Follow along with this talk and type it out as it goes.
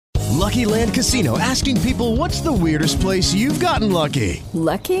Lucky Land Casino, asking people, what's the weirdest place you've gotten lucky?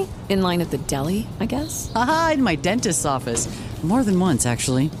 Lucky? In line at the deli, I guess? Aha, in my dentist's office. More than once,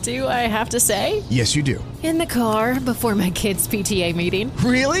 actually. Do I have to say? Yes, you do. In the car before my kids' PTA meeting.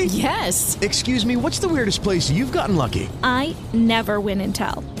 Really? Yes. Excuse me, what's the weirdest place you've gotten lucky? I never win and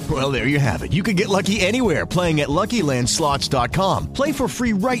tell. Well, there you have it. You can get lucky anywhere, playing at LuckyLandSlots.com. Play for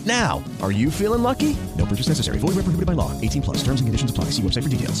free right now. Are you feeling lucky? No purchase necessary. Void where prohibited by law. 18 plus. Terms and conditions apply. See website for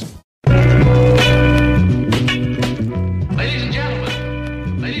details. Ladies and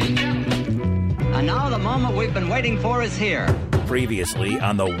gentlemen. Ladies and gentlemen. And now the moment we've been waiting for is here. Previously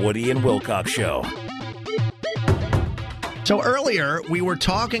on the Woody and Wilcox Show. So earlier, we were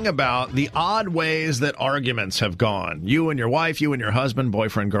talking about the odd ways that arguments have gone. You and your wife, you and your husband,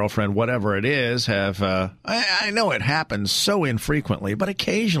 boyfriend, girlfriend, whatever it is, have, I know it happens so infrequently, but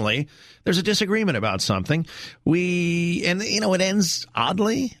occasionally there's a disagreement about something. It ends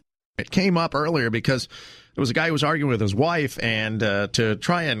oddly. It came up earlier because there was a guy who was arguing with his wife, and to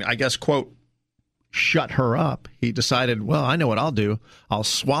try and, I guess, quote, shut her up, he decided, well, I know what I'll do. I'll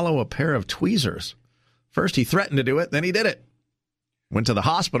swallow a pair of tweezers. First, he threatened to do it. Then he did it. Went to the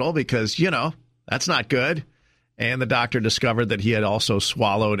hospital because, that's not good. And the doctor discovered that he had also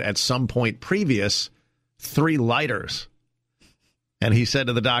swallowed at some point previous 3 lighters. And he said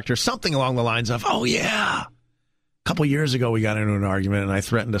to the doctor something along the lines of, oh, yeah, a couple years ago we got into an argument and I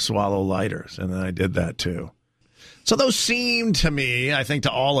threatened to swallow lighters. And then I did that, too. So those seem to me, I think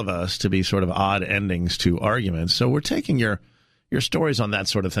to all of us, to be sort of odd endings to arguments. So we're taking your stories on that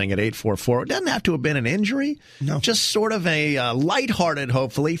sort of thing at 844. It doesn't have to have been an injury. No. Just sort of a lighthearted,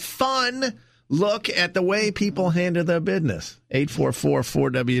 hopefully, fun look at the way people handle their business.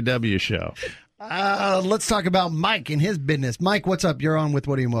 844-4WW show. Let's talk about Mike and his business. Mike, what's up? You're on with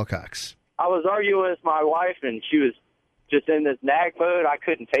Woody and Wilcox. I was arguing with my wife, and she was just in this nag mode. I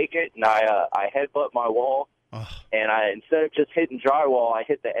couldn't take it, and I headbutt my wall. Oh. And instead of just hitting drywall, I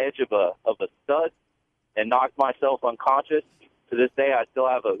hit the edge of a stud and knocked myself unconscious. To this day, I still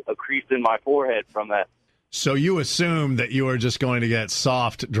have a crease in my forehead from that. So you assumed that you were just going to get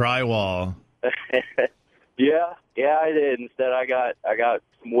soft drywall. Yeah, I did. Instead, I got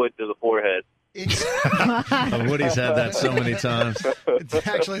some wood to the forehead. Woody's had that so many times. It's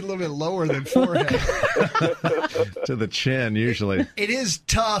actually a little bit lower than forehead. To the chin, usually. It is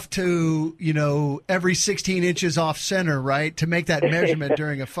tough to, every 16 inches off center, right, to make that measurement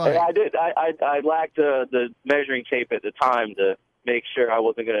during a fight. I did. I lacked the measuring tape at the time to make sure I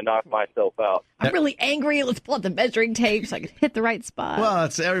wasn't going to knock myself out. I'm really angry. Let's pull out the measuring tape so I can hit the right spot. Well,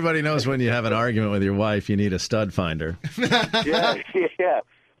 everybody knows when you have an argument with your wife, you need a stud finder. Yeah.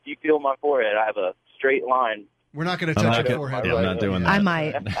 You feel my forehead. I have a straight line. We're not going to touch your forehead. Yeah, I'm not doing that. I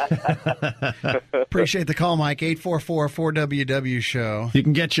might. Appreciate the call, Mike. 844-4WW show. You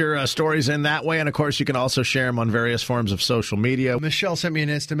can get your stories in that way, and of course, you can also share them on various forms of social media. Michelle sent me an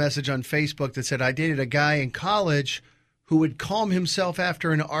Insta message on Facebook that said, I dated a guy in college who would calm himself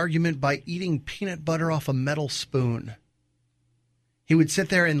after an argument by eating peanut butter off a metal spoon. He would sit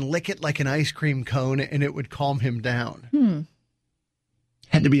there and lick it like an ice cream cone, and it would calm him down.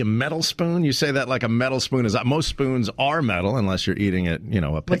 Had to be a metal spoon? You say that like a metal spoon is. Most spoons are metal unless you're eating it,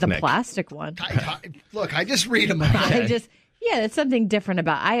 a picnic. With a plastic one. Look, I just read them. Okay. It's something different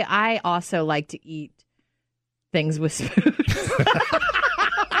about. I also like to eat things with spoons.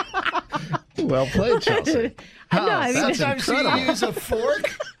 Well played, Chelsea. Sometimes you use a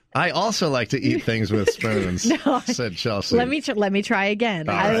fork. I also like to eat things with spoons, said Chelsea. Let me try again.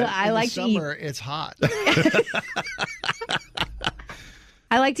 I like to eat. Summer, it's hot.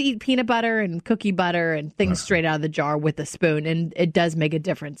 I like to eat peanut butter and cookie butter and things straight out of the jar with a spoon, and it does make a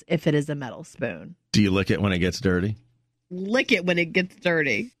difference if it is a metal spoon. Do you lick it when it gets dirty? Lick it when it gets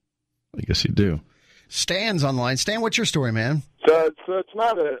dirty. I guess you do. Stan's online. Stan, what's your story, man? So it's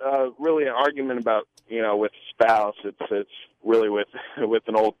not really an argument about with a spouse. It's really with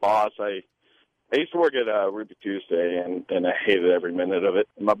an old boss. I used to work at Ruby Tuesday, and I hated every minute of it.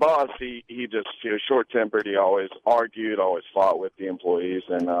 And my boss, he just was short-tempered. He always argued, always fought with the employees,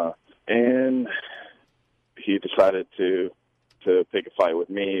 and he decided to pick a fight with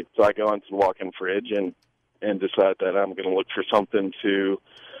me. So I go into the walk-in fridge and decide that I'm going to look for something to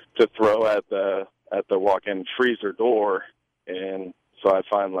throw at the walk-in freezer door, and so I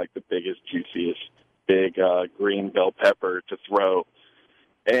find like the biggest, juiciest, big green bell pepper to throw.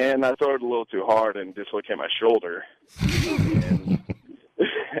 And I throw it a little too hard and dislocate my shoulder. And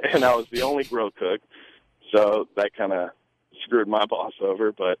I was the only grill cook, so that kind of screwed my boss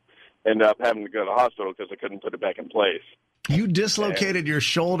over, but ended up having to go to the hospital because I couldn't put it back in place. You dislocated your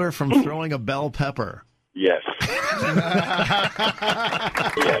shoulder from throwing a bell pepper. Yes.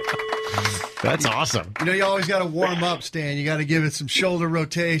 Yes. That's awesome. You know, you always got to warm up, Stan. You got to give it some shoulder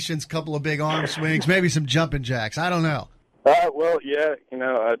rotations, couple of big arm swings, maybe some jumping jacks. I don't know. Well, yeah,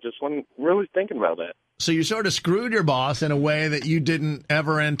 I just wasn't really thinking about that. So you sort of screwed your boss in a way that you didn't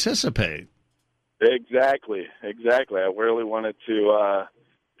ever anticipate. Exactly. I really wanted to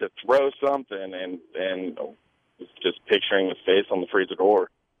throw something and was just picturing his face on the freezer door.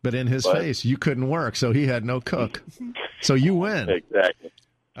 But in his face, you couldn't work, so he had no cook. So you win. Exactly.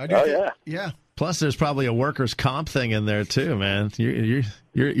 Yeah. Plus, there's probably a workers' comp thing in there too, man.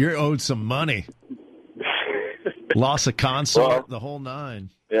 You're owed some money. Loss of consort, the whole nine.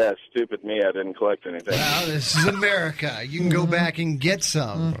 Yeah, stupid me. I didn't collect anything. Well, this is America. You can go back and get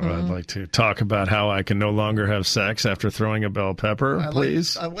some. I'd like to talk about how I can no longer have sex after throwing a bell pepper,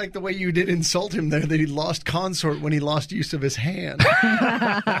 please. I like the way you did insult him there, that he lost consort when he lost use of his hand.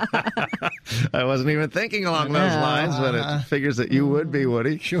 I wasn't even thinking along those lines, but it figures that you would be,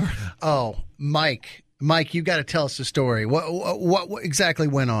 Woody. Sure. Oh, Mike, you got to tell us the story. What exactly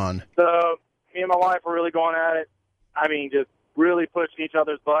went on? So me and my wife were really going at it. I mean, just really pushing each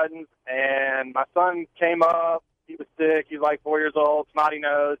other's buttons. And my son came up. He was sick. He was like 4 years old, snotty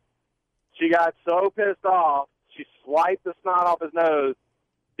nose. She got so pissed off, she swiped the snot off his nose,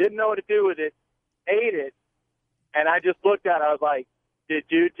 didn't know what to do with it, ate it, and I just looked at her. I was like, did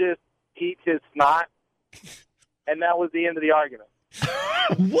you just eat his snot? And that was the end of the argument.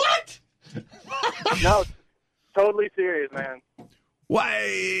 What? No, totally serious, man.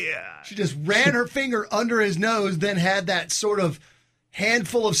 Why? She just ran her finger under his nose, then had that sort of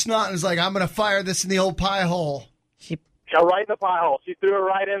handful of snot and was like, I'm going to fire this in the old pie hole. Yeah, right in the pie hole. She threw it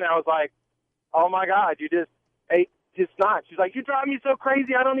right in there. I was like, oh, my God, you just ate his snot. She's like, you drive me so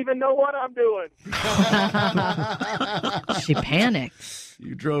crazy, I don't even know what I'm doing. She panicked.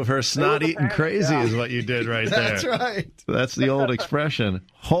 You drove her snot eating crazy is what you did right there. That's right. That's the old expression.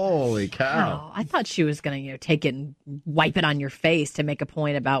 Holy cow. Oh, I thought she was going to, take it and wipe it on your face to make a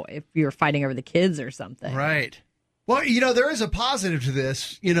point about if you were fighting over the kids or something. Right. Well, there is a positive to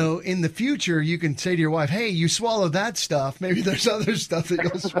this. In the future, you can say to your wife, hey, you swallowed that stuff. Maybe there's other stuff that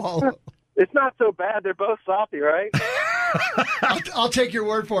you'll swallow. It's not so bad. They're both salty, right? I'll take your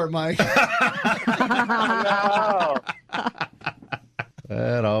word for it, Mike. No.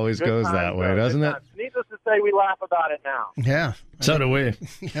 That always goes that way, doesn't it? Needless to say, we laugh about it now. Yeah. So do we.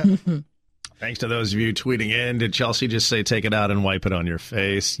 Thanks to those of you tweeting in. Did Chelsea just say take it out and wipe it on your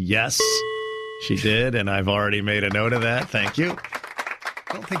face? Yes, she did, and I've already made a note of that. Thank you.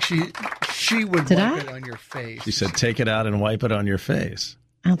 I don't think she would wipe it on your face. She said take it out and wipe it on your face.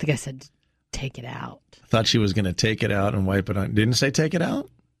 I don't think I said take it out. I thought she was going to take it out and wipe it on. Didn't say take it out?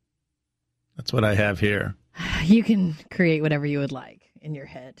 That's what I have here. You can create whatever you would like in your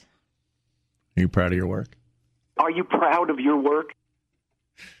head. Are you proud of your work? Are you proud of your work?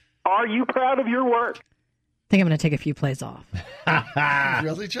 Are you proud of your work? I think I'm going to take a few plays off.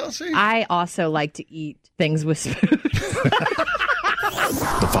 Really, Chelsea? I also like to eat things with spoons.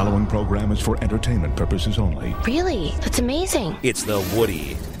 The following program is for entertainment purposes only. Really? That's amazing. It's the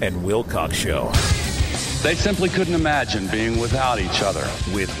Woody and Wilcox Show. They simply couldn't imagine being without each other.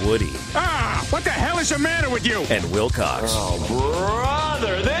 With Woody. Ah, what the hell is the matter with you? And Wilcox. Oh,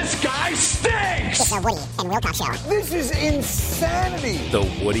 brother, this guy stinks! It's the Woody and Wilcox Show. This is insanity.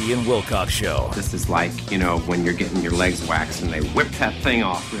 The Woody and Wilcox Show. This is like, when you're getting your legs waxed and they whip that thing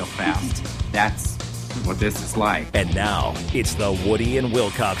off real fast. That's what this is like. And now, it's the Woody and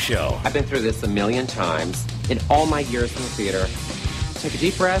Wilcox Show. I've been through this a million times in all my years in the theater. Take a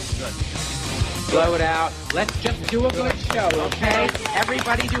deep breath. Blow it out. Let's just do a good show, okay?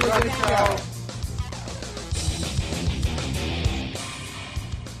 Everybody do a good show.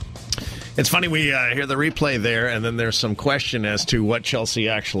 It's funny, we hear the replay there, and then there's some question as to what Chelsea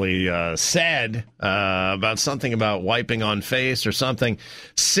actually said about something about wiping on face or something.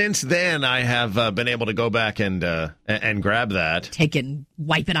 Since then, I have been able to go back and grab that. Take it and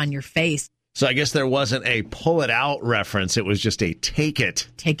wipe it on your face. So I guess there wasn't a pull it out reference. It was just a take it.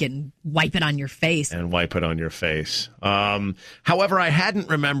 Take it and wipe it on your face. And wipe it on your face. However, I hadn't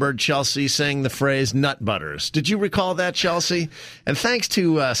remembered Chelsea saying the phrase nut butters. Did you recall that, Chelsea? And thanks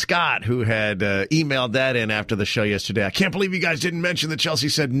to Scott, who had emailed that in after the show yesterday. I can't believe you guys didn't mention that Chelsea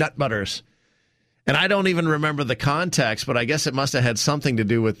said nut butters. And I don't even remember the context, but I guess it must have had something to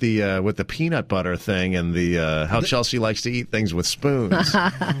do with the peanut butter thing and the how Chelsea likes to eat things with spoons.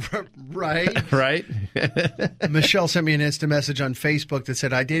 Right. Right? Michelle sent me an instant message on Facebook that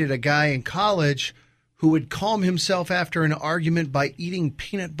said, I dated a guy in college who would calm himself after an argument by eating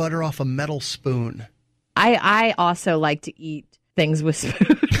peanut butter off a metal spoon. I also like to eat things with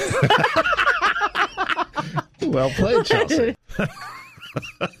spoons. Well played, Chelsea.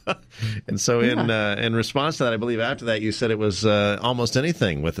 And so in response to that, I believe after that, you said it was almost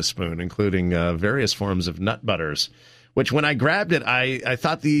anything with a spoon, including various forms of nut butters, which when I grabbed it, I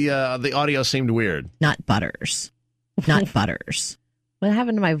thought the audio seemed weird. Nut butters. Nut butters. What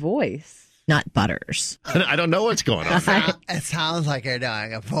happened to my voice? Nut butters. I don't know what's going on. It sounds like you're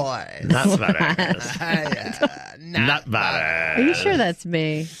doing a voice. Nut butters. Nut butters. Are you sure that's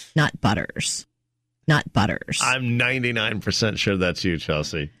me? Nut butters. Nut butters. I'm 99% sure that's you,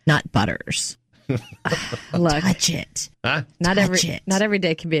 Chelsea. Nut butters. Look, touch it. Huh? Not every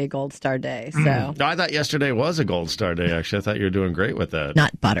day can be a gold star day. So No, I thought yesterday was a gold star day. Actually, I thought you were doing great with that.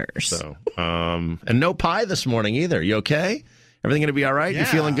 Nut butters. So, and no pie this morning either. You okay? Everything going to be all right? Yeah. You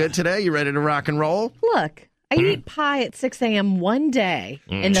feeling good today? You ready to rock and roll? Look, I eat pie at 6 a.m. one day.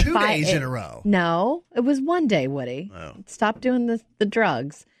 In the 2 days in a row. No, it was one day, Woody. Oh. Stop doing the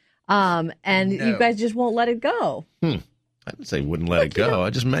drugs. You guys just won't let it go. I didn't say wouldn't let it go.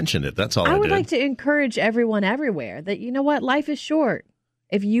 I just mentioned it. That's all I would did. like to encourage everyone everywhere that, you know what, life is short.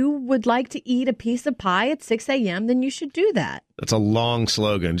 If you would like to eat a piece of pie at 6 a.m., then you should do that. That's a long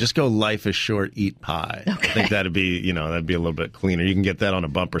slogan. Just go, life is short, eat pie. Okay. I think that'd be a little bit cleaner. You can get that on a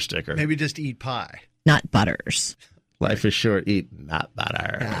bumper sticker. Maybe just eat pie. Nut butters. Life is short, eat nut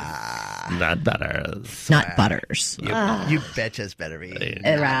butters. Nut butters. Nut butters. You betcha's better be eating.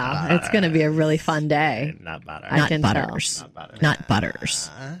 Wow. It's going to be a really fun day. Nut butters. Nut butters. Nut butters.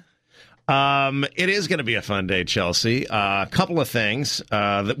 It is going to be a fun day, Chelsea. A couple of things.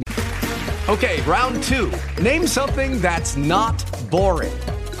 Okay, round two. Name something that's not boring.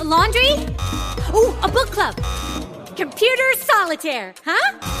 A laundry? Ooh, a book club. Computer solitaire,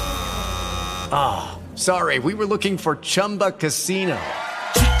 huh? Ah, sorry, we were looking for Chumba Casino.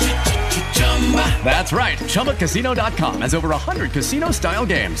 That's right, ChumbaCasino.com has over 100 casino-style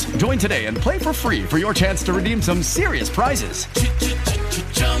games. Join today and play for free for your chance to redeem some serious prizes.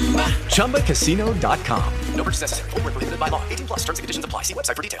 ChumbaCasino.com. No purchase necessary. Void where prohibited by law. 18+ terms and conditions apply. See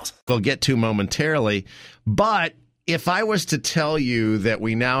website for details. We'll get to momentarily. But if I was to tell you that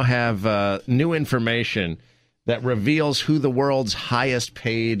we now have new information that reveals who the world's highest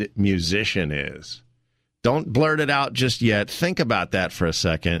paid musician is, don't blurt it out just yet. Think about that for a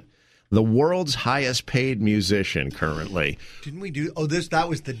second. The world's highest paid musician currently. Didn't we do? Oh, that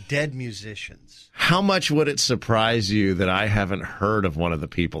was the dead musicians. How much would it surprise you that I haven't heard of one of the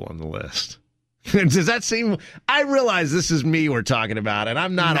people on the list? Does that seem? I realize this is me we're talking about, and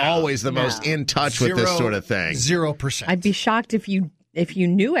I'm not always the most in touch with this sort of thing. 0%. I'd be shocked if you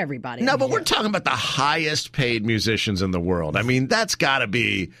knew everybody. No, but we're talking about the highest paid musicians in the world. I mean, that's got to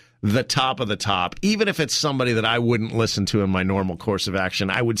be the top of the top. Even if it's somebody that I wouldn't listen to in my normal course of action,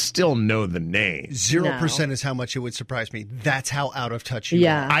 I would still know the name. 0% is how much it would surprise me. That's how out of touch you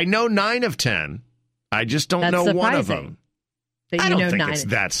are. I know 9 of 10. I just don't know one of them. But I don't think it's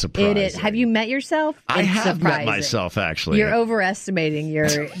that surprising. It is. Have you met yourself? I have surprising. met myself, actually. You're overestimating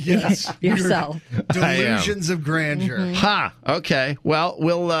yourself. Delusions of grandeur. Okay. Well,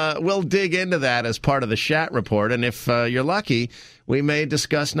 we'll dig into that as part of the Shat Report, and if you're lucky, we may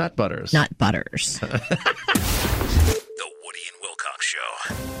discuss nut butters. Nut butters. The Woody and Wilcox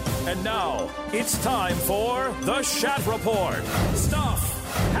Show. And now, it's time for the Shat Report. Stuff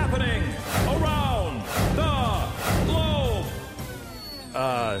happening around the globe.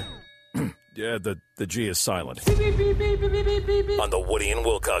 Yeah, the G is silent. On the Woody and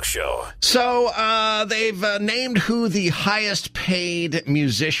Wilcox Show. So they've named who the highest paid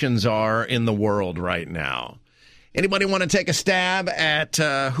musicians are in the world right now. Anybody want to take a stab at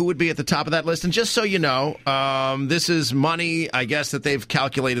who would be at the top of that list? And just so you know, this is money, I guess, that they've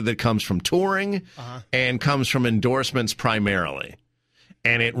calculated that comes from touring and comes from endorsements primarily.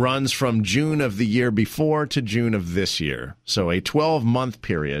 And it runs from June of the year before to June of this year. So a 12-month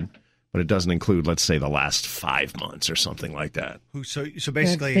period, but it doesn't include, let's say, the last 5 months or something like that. So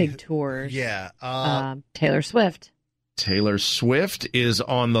basically, big tours. Yeah. Taylor Swift. Taylor Swift is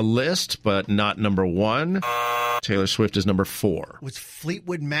on the list, but not number 1. Taylor Swift is number 4. Was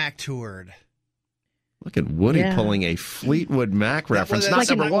Fleetwood Mac toured? Look at Woody pulling a Fleetwood Mac reference. It's not like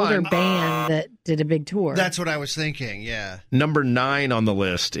number an 1. older band that did a big tour. That's what I was thinking, yeah. Number 9 on the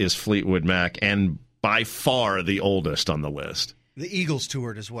list is Fleetwood Mac, and by far the oldest on the list. The Eagles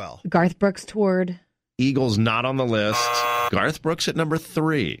toured as well. Garth Brooks toured. Eagles not on the list. Garth Brooks at number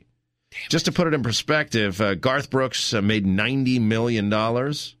 3. Just to put it in perspective, Garth Brooks made $90 million.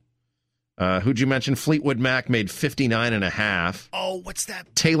 Who'd you mention? Fleetwood Mac made $59.5. Oh, what's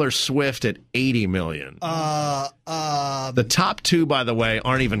that? Taylor Swift at $80 million. The top 2, by the way,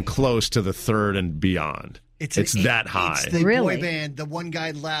 aren't even close to the third and beyond. It's that high. It's the boy band. The one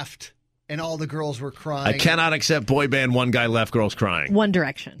guy left, and all the girls were crying. I cannot accept boy band, one guy left, girls crying. One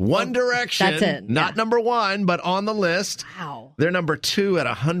Direction. One Direction. That's it. Not number one, but on the list. Wow. They're number 2 at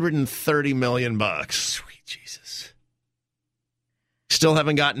 $130 million. Sweet Jesus. Still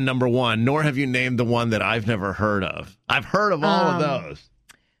haven't gotten number 1, nor have you named the one that I've never heard of. I've heard of all of those.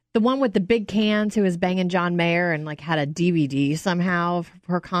 The one with the big cans who was banging John Mayer and like had a DVD somehow of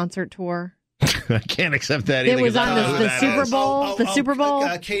her concert tour. I can't accept that either. It was on the Super Bowl. The Super Bowl.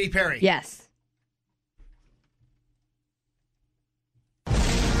 Katy Perry. Yes.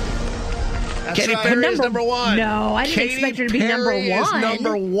 Katy Perry is number 1. No, I didn't expect her to be number 1. Is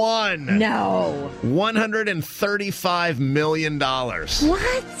number 1. No. $135 million.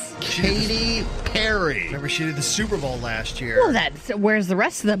 What? Katy Perry. Remember, she did the Super Bowl last year. Well, where's the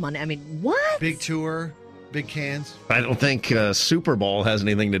rest of the money? I mean, what? Big tour, big cans. I don't think Super Bowl has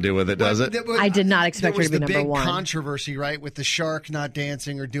anything to do with it, does it? I did not expect her to be number 1. There was the big controversy, right, with the shark not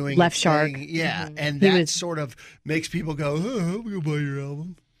dancing or doing Left shark. Yeah, and that sort of makes people go, I'm going to buy your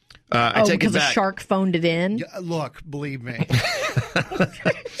album. I take because it back. a shark phoned it in? Yeah, look, believe me.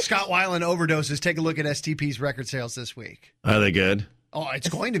 Scott Weiland overdoses. Take a look at STP's record sales this week. Are they good? Oh, it's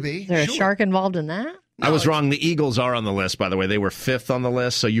going to be. Is there a shark involved in that? I was wrong. The Eagles are on the list, by the way. They were 5th on the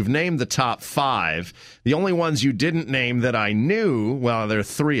list. So you've named the top 5. The only ones you didn't name that I knew, well, there are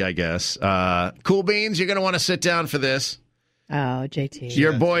 3, I guess. Cool Beans, you're going to want to sit down for this. Oh, JT.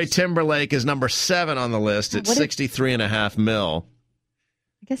 Your boy Timberlake is number 7 on the list at $63.5 million.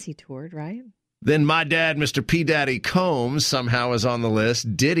 I guess he toured, right? Then my dad, Mr. P. Daddy Combs, somehow is on the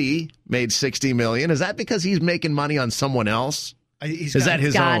list. Diddy made $60 million. Is that because he's making money on someone else? Is that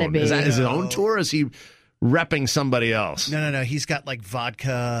his own? Is that his own tour? Or is he repping somebody else? No. He's got like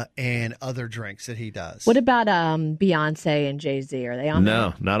vodka and other drinks that he does. What about Beyonce and Jay-Z? Are they on there?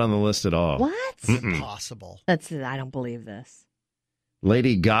 No, not on the list at all. What? Impossible. I don't believe this.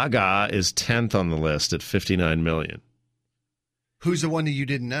 Lady Gaga is 10th on the list at $59 million. Who's the one that you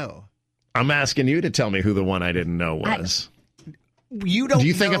didn't know? I'm asking you to tell me who the one I didn't know was. You don't. Do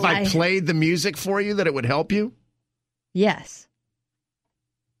you think know if I played the music for you that it would help you? Yes.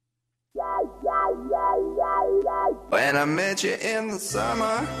 When I met you in the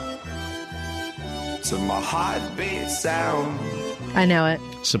summer, to my heartbeat sound. I know it.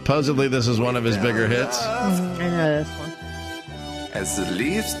 Supposedly this is one of his bigger hits. I know this one. As the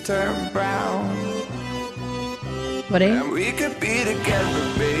leaves turn brown. What is and we could be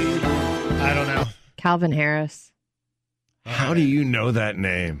together, baby. I don't know. Calvin Harris. How do you know that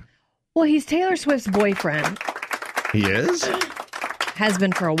name? Well, he's Taylor Swift's boyfriend. He is? Has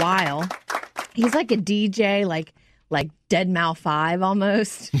been for a while. He's like a DJ, like Deadmau 5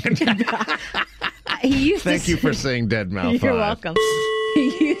 almost. Thank you for saying Deadmau 5. You're welcome.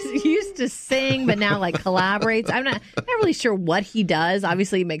 He used to sing, but now like collaborates. I'm not really sure what he does.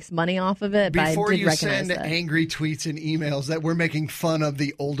 Obviously, he makes money off of it. Before but I did you recognize send that. angry tweets and emails that we're making fun of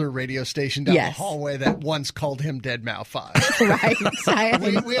the older radio station down the hallway that once called him Deadmau 5.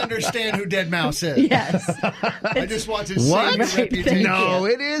 Right. We understand who Deadmau is. Yes. I just want to What? save your reputation. No,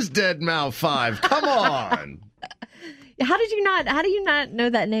 it is Deadmau 5. Come on. How do you not know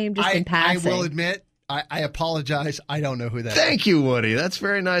that name just in passing? I will admit, I apologize. I don't know who that is. Thank you, Woody. That's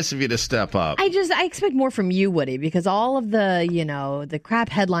very nice of you to step up. I expect more from you, Woody, because all of the crap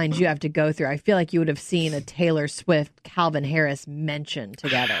headlines you have to go through, I feel like you would have seen a Taylor Swift, Calvin Harris mention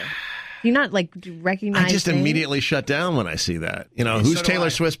together. Do you not recognize? I just immediately shut down when I see that. Who's Taylor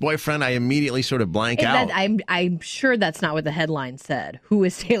Swift's boyfriend? I immediately sort of blank out. I'm sure that's not what the headline said. Who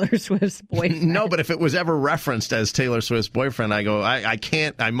is Taylor Swift's boyfriend? No, but if it was ever referenced as Taylor Swift's boyfriend, I go, I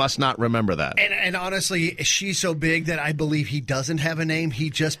can't, I must not remember that. And honestly, she's so big that I believe he doesn't have a name.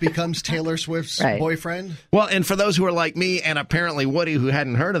 He just becomes Taylor Swift's boyfriend. Well, and for those who are like me, and apparently Woody, who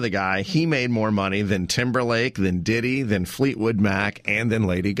hadn't heard of the guy, he made more money than Timberlake, than Diddy, than Fleetwood Mac, and than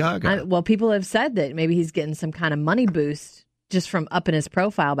Lady Gaga. Well, people have said that maybe he's getting some kind of money boost just from upping his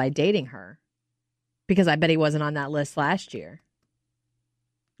profile by dating her. Because I bet he wasn't on that list last year.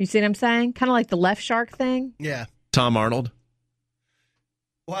 You see what I'm saying? Kind of like the left shark thing. Yeah. Tom Arnold.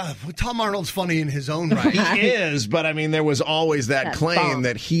 Wow, Tom Arnold's funny in his own right. He is, but I mean, there was always that claim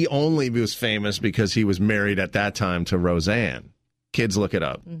that he only was famous because he was married at that time to Roseanne. Kids, look it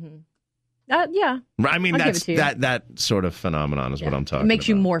up. Mm-hmm. Yeah. I mean, that sort of phenomenon is what I'm talking about. It makes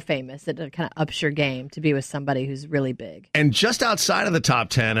you more famous. It kind of ups your game to be with somebody who's really big. And just outside of the top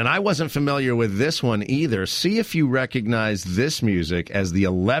 10, and I wasn't familiar with this one either, see if you recognize this music as the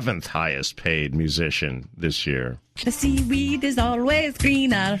 11th highest paid musician this year. The seaweed is always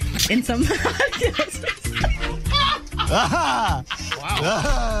greener in some...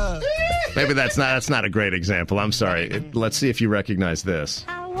 Maybe that's not a great example. I'm sorry. Let's see if you recognize this.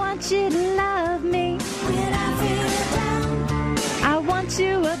 I want want you to love me. When I feel down, I want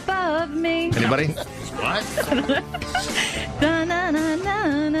you above me. Anybody? What?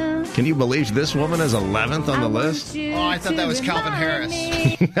 Can you believe this woman is 11th on the list? Oh, I thought that was Calvin Harris.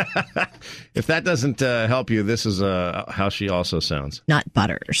 If that doesn't help you, this is how she also sounds. Not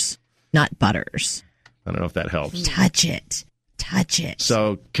Butters. Not Butters. I don't know if that helps. Touch it. Touch it.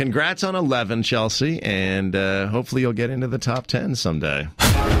 So congrats on 11, Chelsea, and hopefully you'll get into the top 10 someday.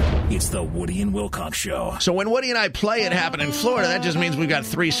 It's the Woody and Wilcox Show. So when Woody and I play It Happened in Florida, that just means we've got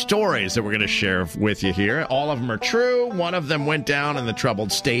 3 stories that we're going to share with you here. All of them are true. One of them went down in the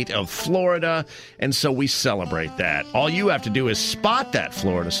troubled state of Florida, and so we celebrate that. All you have to do is spot that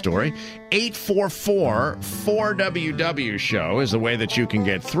Florida story. 844-4WW-SHOW is the way that you can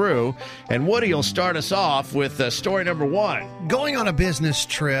get through. And Woody will start us off with story number 1. Going on a business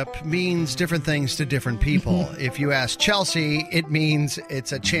trip means different things to different people. If you ask Chelsea, it means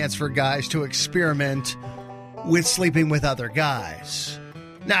it's a chance for guys to experiment with sleeping with other guys.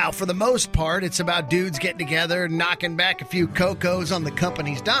 Now, for the most part, it's about dudes getting together, knocking back a few cocos on the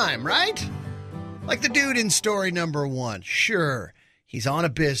company's dime, right? Like the dude in story number 1. Sure, he's on a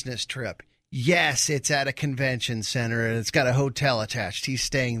business trip. Yes, it's at a convention center and it's got a hotel attached. He's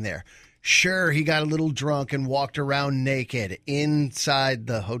staying there. Sure, he got a little drunk and walked around naked inside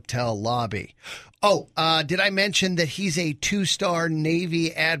the hotel lobby. Oh, did I mention that he's a 2-star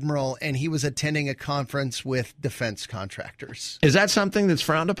Navy admiral and he was attending a conference with defense contractors? Is that something that's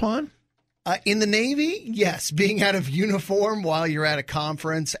frowned upon? In the Navy, yes. Being out of uniform while you're at a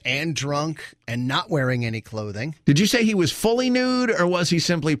conference and drunk and not wearing any clothing. Did you say he was fully nude or was he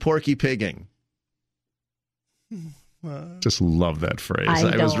simply porky pigging? Just love that phrase.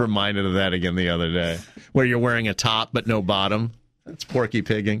 I was reminded of that again the other day. Where you're wearing a top but no bottom. That's porky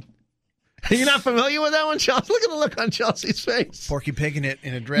pigging. Are you not familiar with that one, Chelsea? Look at the look on Chelsea's face. Porky pigging it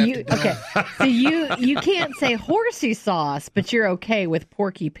in a draft. Okay, so you can't say horsey sauce, but you're okay with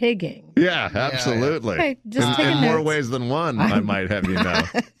porky pigging. Yeah, absolutely. Okay, just in more ways than one, I might have you know.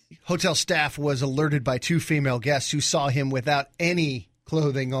 Hotel staff was alerted by 2 female guests who saw him without any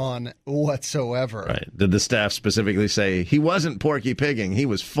clothing on whatsoever. Right. Did the staff specifically say he wasn't porky pigging, he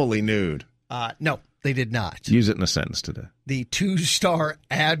was fully nude? No, they did not. Use it in a sentence today. The 2-star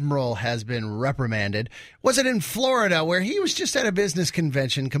admiral has been reprimanded. Was it in Florida where he was just at a business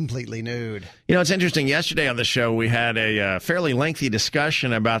convention completely nude? You know, it's interesting. Yesterday on the show, we had a fairly lengthy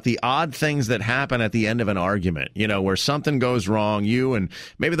discussion about the odd things that happen at the end of an argument. You know, where something goes wrong, you and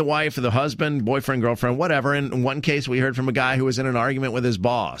maybe the wife or the husband, boyfriend, girlfriend, whatever. In one case, we heard from a guy who was in an argument with his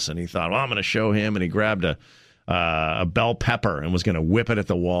boss, and he thought, well, I'm going to show him, and he grabbed a bell pepper and was going to whip it at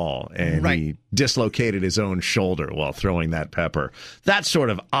the wall, and he dislocated his own shoulder while throwing that pepper. That sort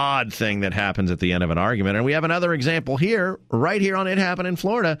of odd thing that happens at the end of an argument. And we have another example here, right here on It Happened in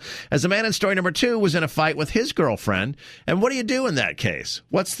Florida, as the man in story number 2 was in a fight with his girlfriend. And what do you do in that case?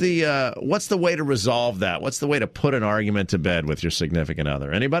 What's the way to resolve that? What's the way to put an argument to bed with your significant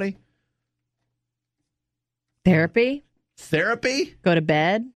other? Anybody? Therapy? Go to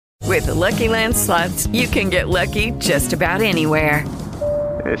bed? With the Lucky Land Slots, you can get lucky just about anywhere.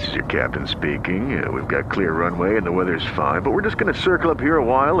 This is your captain speaking. We've got clear runway and the weather's fine, but we're just going to circle up here a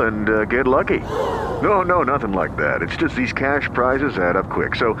while and get lucky. No, nothing like that. It's just these cash prizes add up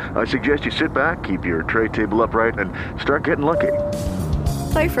quick. So I suggest you sit back, keep your tray table upright, and start getting lucky.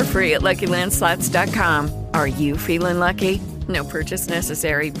 Play for free at LuckyLandSlots.com. Are you feeling lucky? No purchase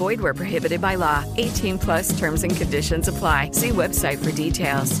necessary. Void where prohibited by law. 18+ terms and conditions apply. See website for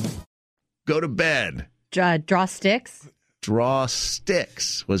details. Go to bed. Draw sticks? Draw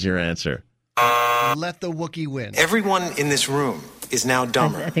sticks was your answer. Let the Wookiee win. Everyone in this room is now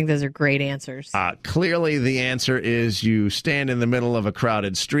dumber. I think those are great answers. Clearly, the answer is you stand in the middle of a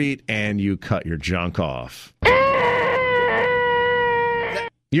crowded street and you cut your junk off.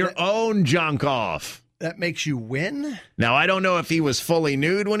 Your own junk off. That makes you win? Now, I don't know if he was fully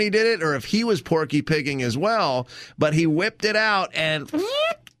nude when he did it or if he was porky pigging as well, but he whipped it out and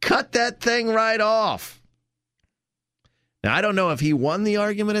cut that thing right off. Now, I don't know if he won the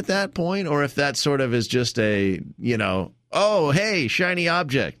argument at that point or if that sort of is just a, oh, hey, shiny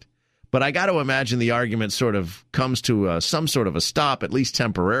object. But I got to imagine the argument sort of comes to some sort of a stop, at least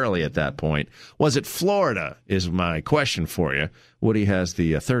temporarily at that point. Was it Florida is my question for you. Woody has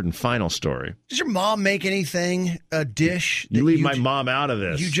the third and final story. Does your mom make anything, a dish? You leave my mom out of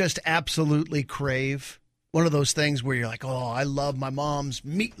this. You just absolutely crave? One of those things where you're like, oh, I love my mom's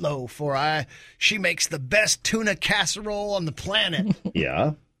meatloaf, or she makes the best tuna casserole on the planet.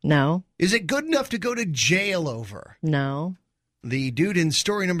 Yeah. No. Is it good enough to go to jail over? No. The dude in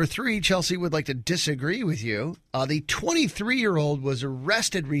story number 3, Chelsea, would like to disagree with you. The 23-year-old was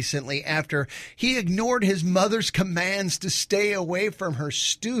arrested recently after he ignored his mother's commands to stay away from her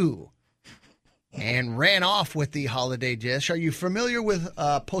stew and ran off with the holiday dish. Are you familiar with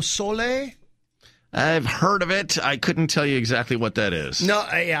pozole? I've heard of it. I couldn't tell you exactly what that is. No,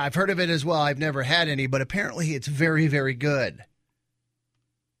 yeah, I've heard of it as well. I've never had any, but apparently it's very, very good.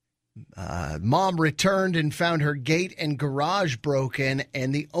 Mom returned and found her gate and garage broken,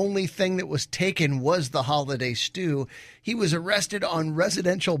 and the only thing that was taken was the holiday stew. He was arrested on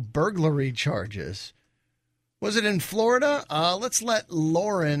residential burglary charges. Was it in Florida? Let's let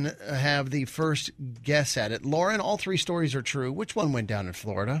Lauren have the first guess at it. Lauren, all 3 stories are true. Which one went down in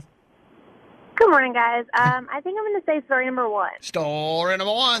Florida? Good morning, guys. I think I'm going to say story number 1. Story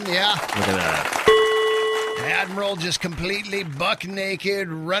number 1, yeah. Look at that. Admiral just completely buck naked,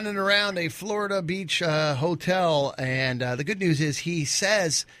 running around a Florida beach hotel. And the good news is he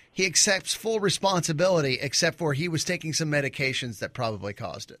says he accepts full responsibility, except for he was taking some medications that probably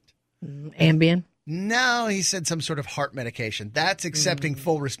caused it. Ambien? No, he said some sort of heart medication. That's accepting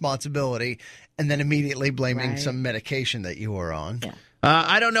full responsibility and then immediately blaming some medication that you were on. Yeah.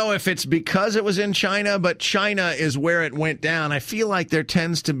 I don't know if it's because it was in China, but China is where it went down. I feel like there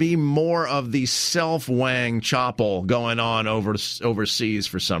tends to be more of the self-wang chopple going on overseas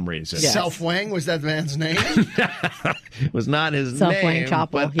for some reason. Yes. Self-wang, was that man's name? It was not his self-wang name,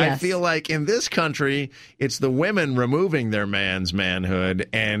 chopple, but yes. I feel like in this country, it's the women removing their man's manhood.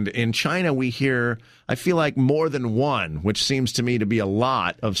 And in China, we hear, I feel like more than one, which seems to me to be a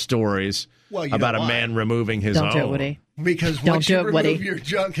lot of stories about a man removing his own. Don't do it, Woody. Because once you remove your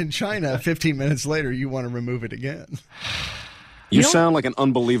junk in China, 15 minutes later, you want to remove it again. You sound like an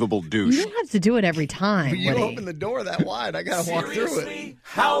unbelievable douche. You don't have to do it every time, You Woody. open the door that wide, I got to walk through it.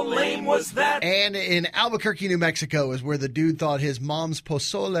 How lame was that? And in Albuquerque, New Mexico is where the dude thought his mom's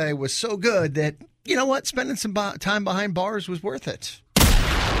pozole was so good that, you know what, spending some time behind bars was worth it.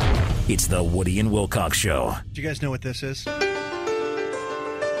 It's the Woody and Wilcox Show. Do you guys know what this is?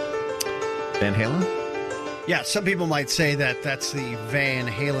 Van Halen? Yeah, some people might say that that's the Van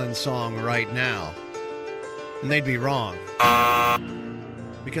Halen song Right Now. And they'd be wrong.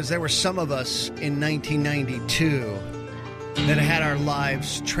 Because there were some of us in 1992 that had our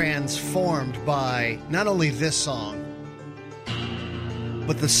lives transformed by not only this song,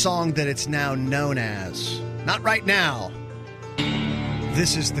 but the song that it's now known as. Not Right Now.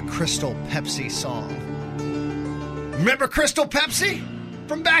 This is the Crystal Pepsi song. Remember Crystal Pepsi?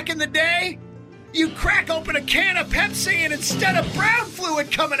 From back in the day? You crack open a can of Pepsi and instead of brown fluid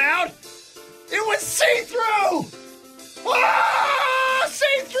coming out, it was see-through! Ah,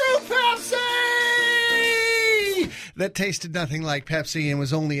 see-through Pepsi! That tasted nothing like Pepsi and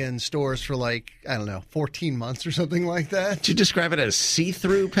was only in stores for 14 months or something like that. Did you describe it as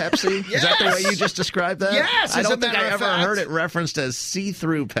see-through Pepsi? Yes! Is that the way you just described that? Yes, I don't think I ever heard it referenced as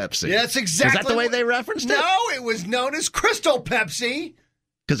see-through Pepsi. Yeah, that's exactly. Is that the way they referenced it? No, it was known as Crystal Pepsi.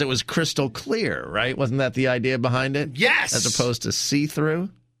 Because it was crystal clear, right? Wasn't that the idea behind it? Yes. As opposed to see-through?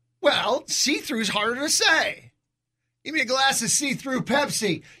 Well, see-through is harder to say. Give me a glass of see-through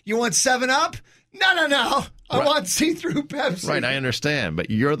Pepsi. You want 7-Up? No. I want see-through Pepsi. Right, I understand. But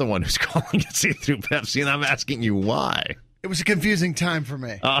you're the one who's calling it see-through Pepsi, and I'm asking you why. It was a confusing time for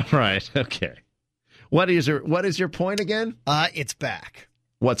me. All right, okay. What is your point again? It's back.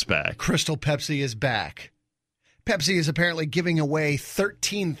 What's back? Crystal Pepsi is back. Pepsi is apparently giving away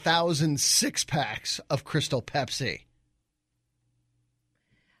 13,000 six-packs of Crystal Pepsi.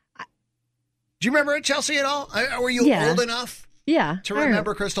 Do you remember it, Chelsea, at all? Were you old enough to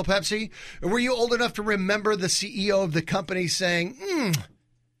remember Crystal Pepsi? Or were you old enough to remember the CEO of the company saying,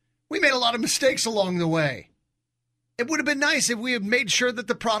 we made a lot of mistakes along the way. It would have been nice if we had made sure that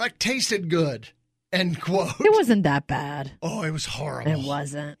the product tasted good. End quote. It wasn't that bad. Oh, it was horrible. It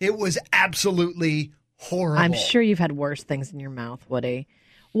wasn't. It was absolutely horrible. I'm sure you've had worse things in your mouth, Woody.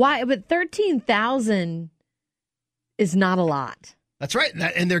 Why? But 13,000 is not a lot. That's right.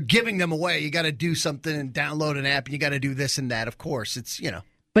 And they're giving them away. You got to do something and download an app, and you got to do this and that. Of course, it's,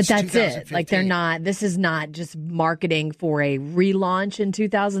 But that's it. Like, this is not just marketing for a relaunch in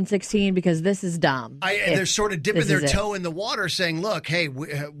 2016 because this is dumb. They're sort of dipping their toe in the water saying, look, hey,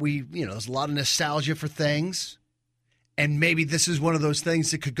 we there's a lot of nostalgia for things. And maybe this is one of those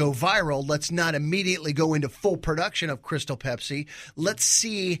things that could go viral. Let's not immediately go into full production of Crystal Pepsi. Let's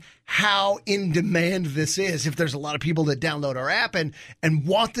see how in demand this is. If there's a lot of people that download our app and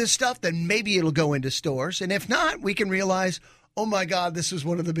want this stuff, then maybe it'll go into stores. And if not, we can realize, oh, my God, this was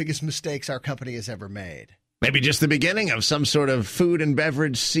one of the biggest mistakes our company has ever made. Maybe just the beginning of some sort of food and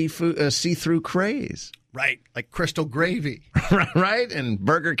beverage see-through craze. Right, like crystal gravy. Right? And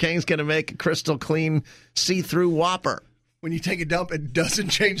Burger King's going to make a crystal clean, see-through Whopper. When you take a dump, it doesn't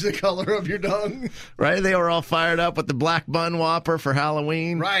change the color of your dung. Right? They were all fired up with the black bun Whopper for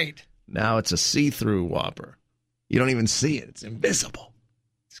Halloween. Right. Now it's a see-through Whopper. You don't even see it. It's invisible.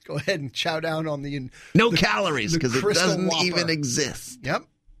 Let's go ahead and chow down on the calories because it doesn't Whopper. even exist. Yep.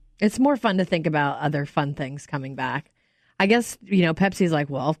 It's more fun to think about other fun things coming back. I guess, Pepsi's like,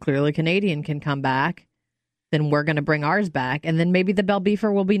 well, if clearly Canadian can come back, then we're going to bring ours back. And then maybe the Bell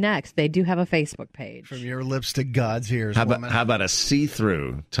Beefer will be next. They do have a Facebook page. From your lips to God's ears, woman. How about a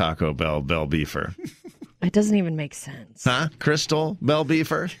see-through Taco Bell Beefer? It doesn't even make sense. Huh? Crystal Bell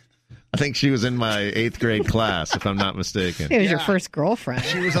Beefer? I think she was in my 8th grade class, if I'm not mistaken. It was your first girlfriend.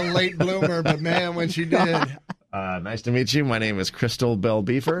 She was a late bloomer, but man, when she did. Nice to meet you. My name is Crystal Bell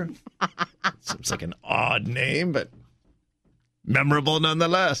Beefer. Seems like an odd name, but memorable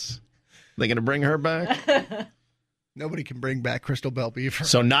nonetheless. They going to bring her back? Nobody can bring back Crystal Bell Beefer.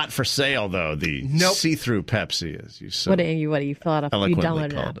 So not for sale, though, the see-through Pepsi, as you said. What do you fill out? You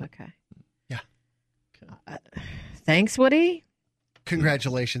download it up. Okay. Yeah. Thanks, Woody.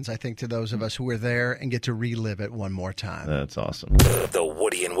 Congratulations, I think, to those of us who were there and get to relive it one more time. That's awesome. The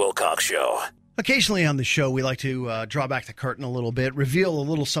Woody and Wilcox Show. Occasionally on the show, we like to draw back the curtain a little bit, reveal a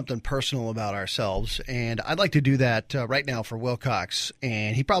little something personal about ourselves, and I'd like to do that right now for Wilcox,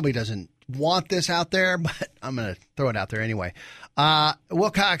 and he probably doesn't want this out there, but I'm going to throw it out there anyway.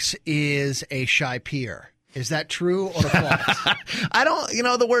 Wilcox is a shy peer. Is that true or false? I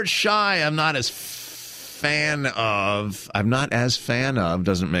don't, the word shy, I'm not as fan of.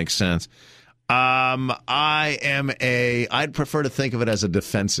 Doesn't make sense. I'd prefer to think of it as a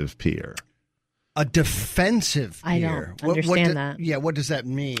defensive peer. A defensive peer. I don't understand that. Yeah, what does that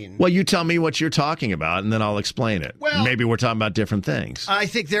mean? Well, you tell me what you're talking about, and then I'll explain it. Well, maybe we're talking about different things. I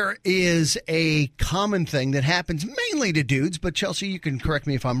think there is a common thing that happens mainly to dudes, but Chelsea, you can correct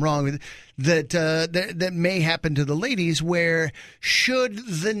me if I'm wrong, that may happen to the ladies, where should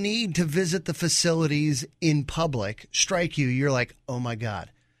the need to visit the facilities in public strike you, you're like, oh my God.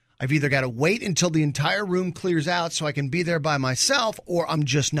 I've either got to wait until the entire room clears out so I can be there by myself, or I'm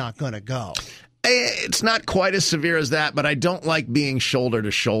just not going to go. It's not quite as severe as that, but I don't like being shoulder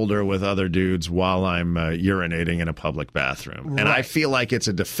to shoulder with other dudes while I'm urinating in a public bathroom. Right. And I feel like it's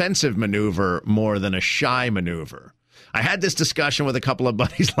a defensive maneuver more than a shy maneuver. I had this discussion with a couple of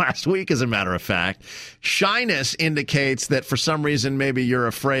buddies last week, as a matter of fact. Shyness indicates that for some reason maybe you're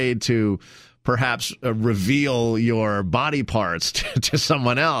afraid to perhaps reveal your body parts to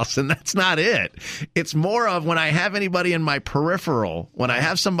someone else, and that's not it. It's more of when I have anybody in my peripheral, when I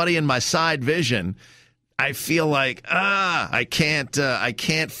have somebody in my side vision, I feel like I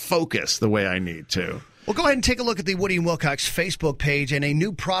can't focus the way I need to. Well, go ahead and take a look at the Woody and Wilcox Facebook page and a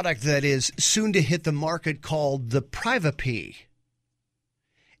new product that is soon to hit the market called the Privi-Pee.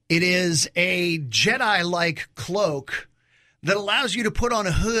 It is a Jedi-like cloak that allows you to put on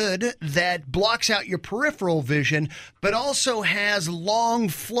a hood that blocks out your peripheral vision, but also has long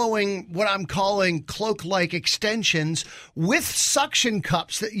flowing, what I'm calling cloak-like extensions with suction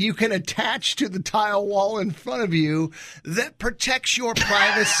cups that you can attach to the tile wall in front of you that protects your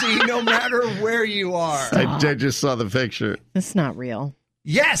privacy no matter where you are. I just saw the picture. It's not real.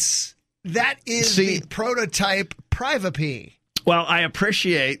 Yes, that is the prototype Privi-Pee. Well, I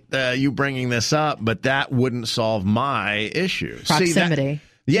appreciate you bringing this up, but that wouldn't solve my issue. Proximity.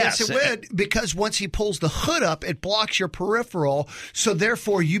 Yes, it would, because once he pulls the hood up, it blocks your peripheral, so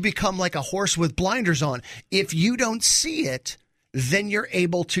therefore you become like a horse with blinders on. If you don't see it, then you're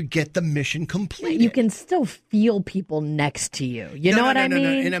able to get the mission completed. You can still feel people next to you. You know what I mean? No.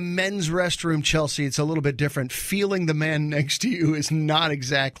 In a men's restroom, Chelsea, it's a little bit different. Feeling the man next to you is not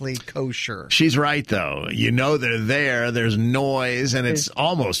exactly kosher. She's right, though. You know they're there. There's noise, and it's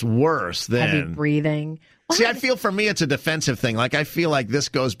almost worse than heavy breathing. See, I feel for me it's a defensive thing. Like, I feel like this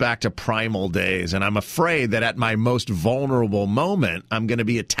goes back to primal days, and I'm afraid that at my most vulnerable moment, I'm going to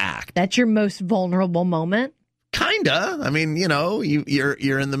be attacked. That's your most vulnerable moment? Kinda. I mean,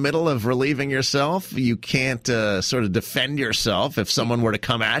 you're in the middle of relieving yourself. You can't sort of defend yourself if someone were to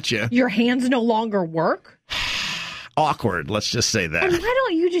come at you. Your hands no longer work? Awkward, let's just say that. And why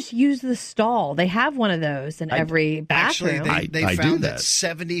don't you just use the stall? They have one of those in every bathroom. Actually, they found that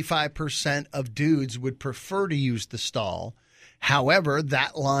 75% of dudes would prefer to use the stall. However,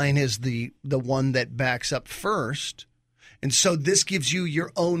 that line is the one that backs up first. And so this gives you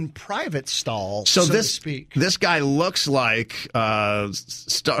your own private stall, so to speak. This guy looks like,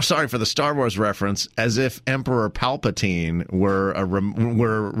 sorry for the Star Wars reference, as if Emperor Palpatine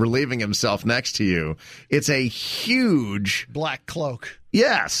were relieving himself next to you. It's a huge black cloak.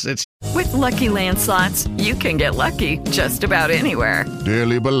 Yes, it's With Lucky Land Slots, you can get lucky just about anywhere.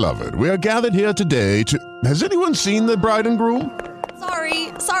 Dearly beloved, we are gathered here today to... Has anyone seen the bride and groom?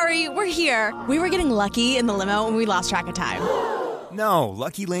 Sorry, we're here. We were getting lucky in the limo and we lost track of time. No,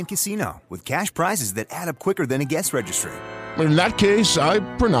 Lucky Land Casino, with cash prizes that add up quicker than a guest registry. In that case, I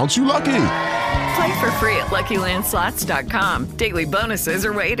pronounce you lucky. Play for free at LuckyLandSlots.com. Daily bonuses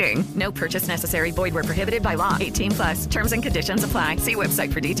are waiting. No purchase necessary. Void where prohibited by law. 18+. Terms and conditions apply. See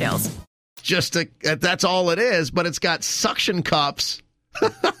website for details. That's all it is, but it's got suction cups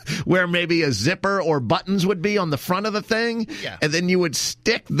where maybe a zipper or buttons would be on the front of the thing. Yeah. And then you would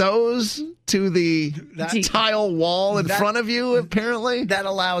stick those to the tile wall in front of you, apparently. That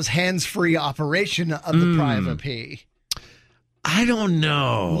allows hands-free operation of the Privi-Pee. I don't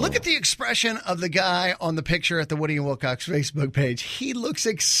know. Look at the expression of the guy on the picture at the Woody and Wilcox Facebook page. He looks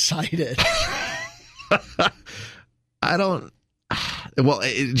excited. I don't. Well,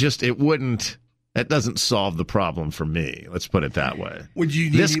 it wouldn't. That doesn't solve the problem for me. Let's put it that way. Would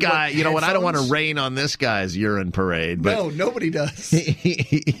you? This guy, you know what? I don't want to rain on this guy's urine parade. But no, nobody does.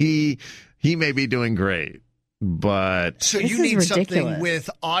 He may be doing great, but so you need something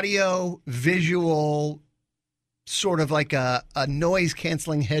with audio, visual. Sort of like a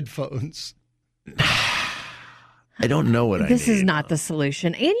noise-canceling headphones. I don't know what I need. This is not the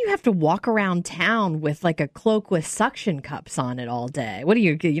solution. And you have to walk around town with like a cloak with suction cups on it all day. What are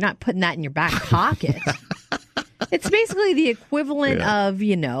you? You're not putting that in your back pocket. It's basically the equivalent of,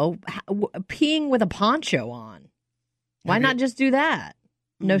 peeing with a poncho on. Why not just do that?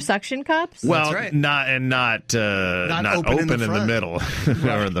 No suction cups? Well, right. not open in the middle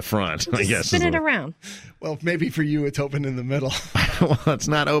or in the front, I guess. Spin it around. Well, maybe for you it's open in the middle. Well, it's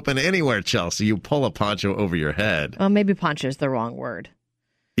not open anywhere, Chelsea. You pull a poncho over your head. Well, maybe poncho is the wrong word.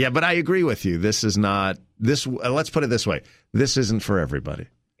 Yeah, but I agree with you. This is not this. Let's put it this way. This isn't for everybody.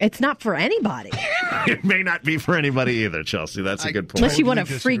 It's not for anybody. It may not be for anybody either, Chelsea. That's a good point. Unless you want to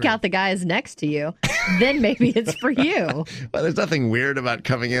freak out the guys next to you, then maybe it's for you. Well, there's nothing weird about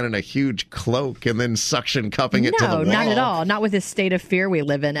coming in a huge cloak and then suction cupping it to the wall. No, not at all. Not with this state of fear we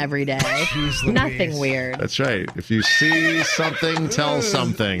live in every day. Nothing weird. That's right. If you see something, tell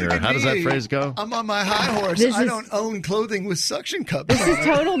something. Or how does that phrase go? I'm on my high horse. I don't own clothing with suction cups. This is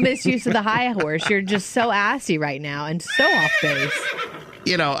total misuse of the high horse. You're just so assy right now and so off base.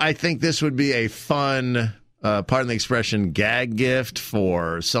 I think this would be a fun, pardon the expression, gag gift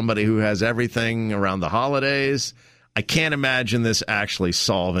for somebody who has everything around the holidays. I can't imagine this actually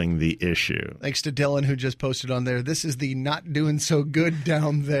solving the issue. Thanks to Dylan, who just posted on there. This is the not doing so good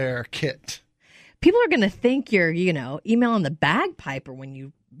down there kit. People are going to think you're, emailing the bagpiper when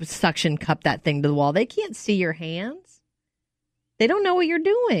you suction cup that thing to the wall. They can't see your hands. They don't know what you're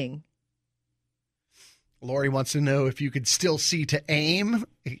doing. Lori wants to know if you could still see to aim.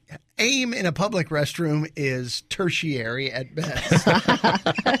 Aim in a public restroom is tertiary at best.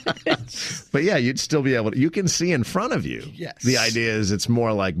 But yeah, you'd still be able to. You can see in front of you. Yes. The idea is it's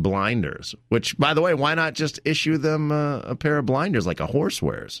more like blinders, which, by the way, why not just issue them a pair of blinders like a horse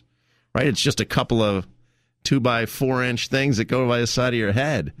wears? Right? It's just a couple of 2x4-inch things that go by the side of your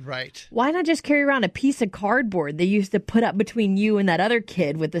head. Right. Why not just carry around a piece of cardboard they used to put up between you and that other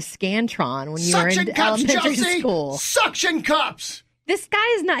kid with the Scantron when you were in elementary school? Suction cups! This guy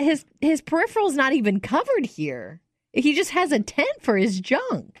is not, his peripheral's not even covered here. He just has a tent for his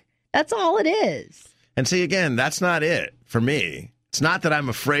junk. That's all it is. And see, again, that's not it for me. It's not that I'm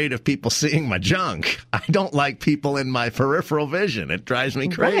afraid of people seeing my junk. I don't like people in my peripheral vision. It drives me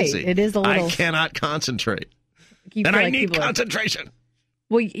crazy. Right. It is a little... I cannot concentrate. And I need concentration.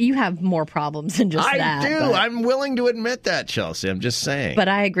 Well, you have more problems than just that. I do. But... I'm willing to admit that, Chelsea. I'm just saying. But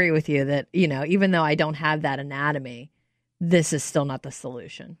I agree with you that, even though I don't have that anatomy, this is still not the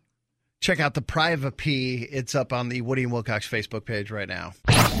solution. Check out the Privi-Pee. It's up on the Woody and Wilcox Facebook page right now.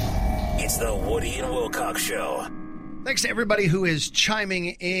 It's the Woody and Wilcox Show. Thanks to everybody who is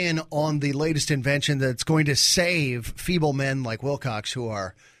chiming in on the latest invention that's going to save feeble men like Wilcox who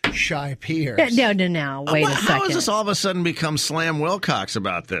are shy peers. No. Wait a second. How has this all of a sudden become Slam Wilcox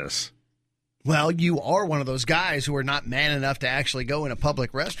about this? Well, you are one of those guys who are not man enough to actually go in a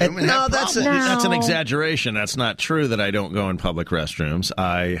public restroom. And that's an exaggeration. That's not true that I don't go in public restrooms.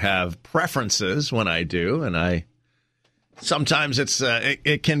 I have preferences when I do, and sometimes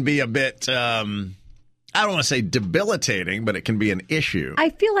it can be a bit. I don't want to say debilitating, but it can be an issue. I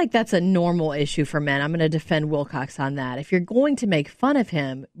feel like that's a normal issue for men. I'm going to defend Wilcox on that. If you're going to make fun of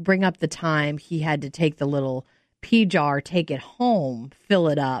him, bring up the time he had to take the little pee jar, take it home, fill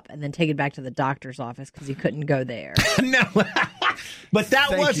it up, and then take it back to the doctor's office because he couldn't go there. No, but that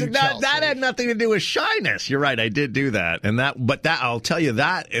Wasn't that had nothing to do with shyness. You're right, I did do that, but I'll tell you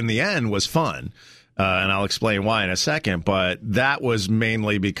that in the end was fun, and I'll explain why in a second. But that was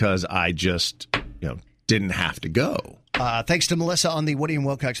mainly because I just didn't have to go. Thanks to Melissa on the Woody and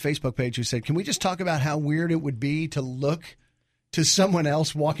Wilcox Facebook page, who said, "Can we just talk about how weird it would be to look to someone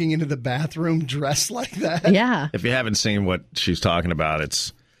else walking into the bathroom dressed like that?" Yeah. If you haven't seen what she's talking about,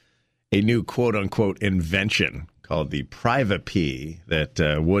 it's a new quote-unquote invention called the Privi-Pee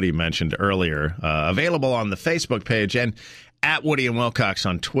that Woody mentioned earlier, available on the Facebook page and at Woody and Wilcox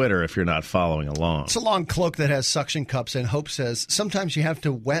on Twitter if you're not following along. It's a long cloak that has suction cups, and Hope says sometimes you have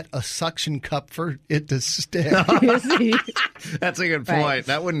to wet a suction cup for it to stick. That's a good point. Right.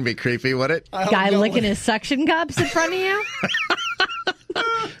 That wouldn't be creepy, would it? Guy licking his suction cups in front of you?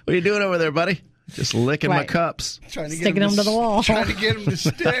 What are you doing over there, buddy? Just licking my cups. Sticking them to the wall. Trying to get them to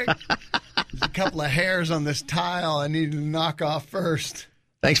stick. There's a couple of hairs on this tile I need to knock off first.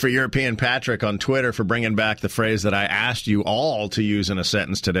 Thanks for European Patrick on Twitter for bringing back the phrase that I asked you all to use in a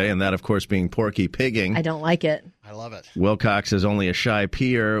sentence today, and that, of course, being porky pigging. I don't like it. I love it. Wilcox is only a shy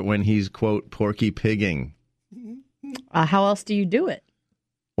peer when he's, quote, porky pigging. How else do you do it?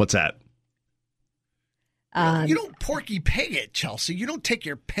 What's that? You don't porky pig it, Chelsea. You don't take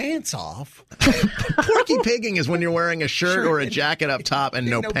your pants off. Porky pigging is when you're wearing a shirt or a jacket up top and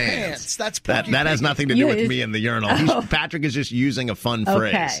no pants. That's porky that has nothing to do with me in the urinal. Patrick is just using a fun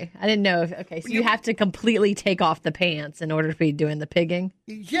phrase. Okay. I didn't know. So you have to completely take off the pants in order to be doing the pigging?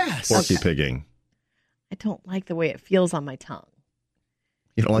 Yes. Porky pigging. I don't like the way it feels on my tongue.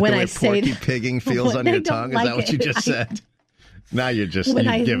 You don't like the way porky pigging feels on your tongue? Is that what you just said? Now you're just when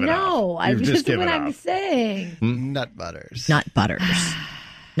you've I given know, up. I'm You've just given what up. I'm saying. Nut butters. Not butters.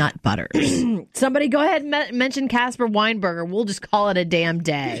 Not butters. Somebody go ahead and mention Casper Weinberger. We'll just call it a damn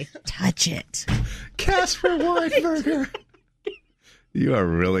day. Touch it. Casper Weinberger. You are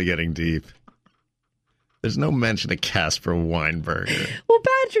really getting deep. There's no mention of Casper Weinberger. Well,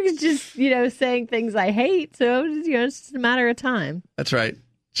 Patrick's just, saying things I hate, so, it's just a matter of time. That's right.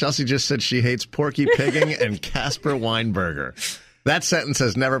 Chelsea just said she hates porky pigging and Casper Weinberger. That sentence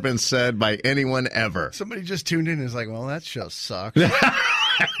has never been said by anyone ever. Somebody just tuned in and is like, well, that show sucks.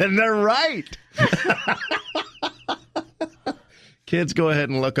 And they're right. Kids, go ahead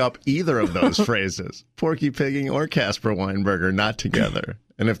and look up either of those phrases. Porky pigging or Casper Weinberger, not together.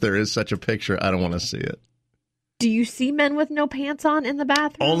 And if there is such a picture, I don't want to see it. Do you see men with no pants on in the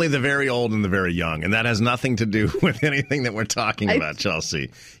bathroom? Only the very old and the very young. And that has nothing to do with anything that we're talking about,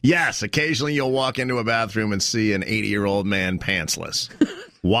 Chelsea. Yes, occasionally you'll walk into a bathroom and see an 80-year-old man pantsless.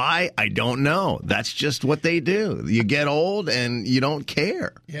 Why? I don't know. That's just what they do. You get old and you don't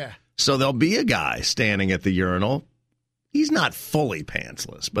care. Yeah. So there'll be a guy standing at the urinal. He's not fully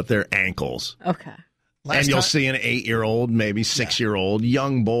pantsless, but they're ankles. Okay. And you'll see an 8-year-old, maybe 6-year-old,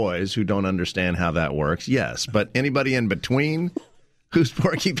 young boys who don't understand how that works. Yes, but anybody in between who's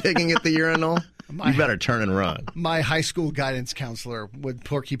porky pigging at the urinal, you better turn and run. My high school guidance counselor would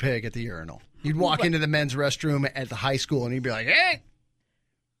porky pig at the urinal. You'd walk into the men's restroom at the high school, and he'd be like, hey!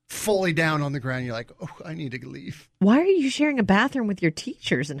 Fully down on the ground. You're like, oh, I need to leave. Why are you sharing a bathroom with your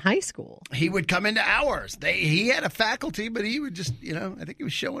teachers in high school? He would come into ours. He had a faculty, but he would just, I think he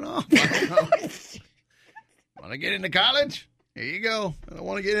was showing off. I don't know. Want to get into college? Here you go. I don't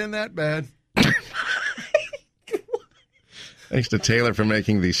want to get in that bad. Thanks to Taylor for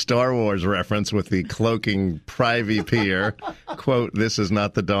making the Star Wars reference with the cloaking Privi-Pee. Quote, this is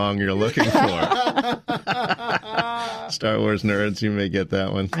not the dong you're looking for. Star Wars nerds, you may get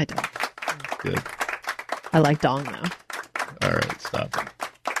that one. I don't. Good. I like dong, though. All right, stop it.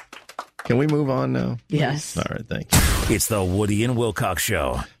 Can we move on now? Yes. All right, thank you. It's the Woody and Wilcox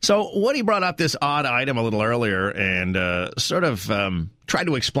Show. So Woody brought up this odd item a little earlier and sort of tried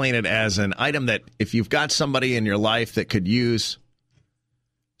to explain it as an item that if you've got somebody in your life that could use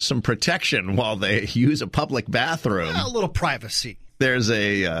some protection while they use a public bathroom. A little privacy. There's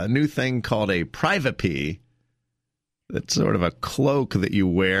a new thing called a Privi-Pee. That's sort of a cloak that you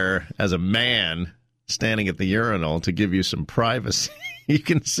wear as a man standing at the urinal to give you some privacy. You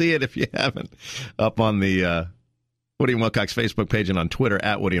can see it if you haven't up on the Woody and Wilcox Facebook page and on Twitter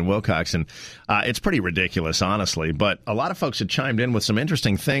at Woody and Wilcox. And it's pretty ridiculous, honestly. But a lot of folks had chimed in with some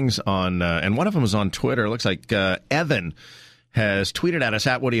interesting things on, and one of them was on Twitter. It looks like Evan has tweeted at us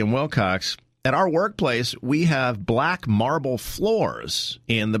at Woody and Wilcox. At our workplace, we have black marble floors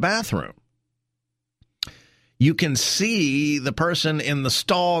in the bathroom. You can see the person in the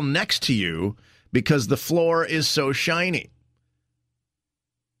stall next to you because the floor is so shiny.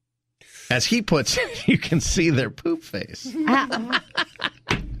 As he puts it, you can see their poop face.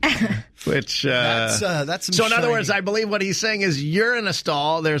 Which that's some so in other shiny. words, I believe what he's saying is you're in a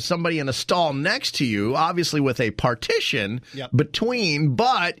stall, there's somebody in a stall next to you, obviously with a partition between,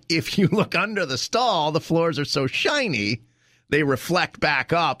 but if you look under the stall, the floors are so shiny, they reflect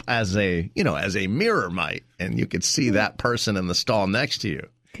back up as a mirror might, and you could see that person in the stall next to you.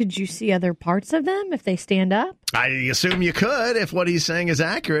 Could you see other parts of them if they stand up? I assume you could if what he's saying is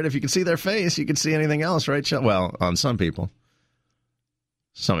accurate. If you can see their face, you can see anything else, right? Well, on some people.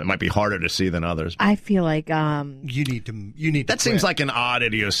 Some it might be harder to see than others. I feel like you need to That seems like an odd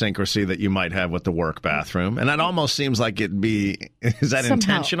idiosyncrasy that you might have with the work bathroom, and that almost seems like it'd be. Is that Somehow.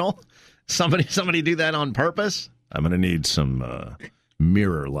 intentional? Somebody do that on purpose? I'm going to need some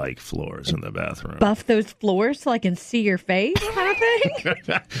mirror-like floors in the bathroom. buff those floors so I can see your face, kind of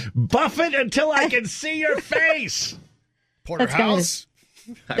thing. Buff it until I can see your face. Porterhouse.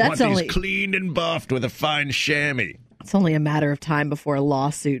 I want these cleaned and buffed with a fine chamois. It's only a matter of time before a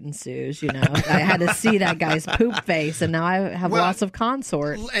lawsuit ensues, I had to see that guy's poop face, and now I have lots of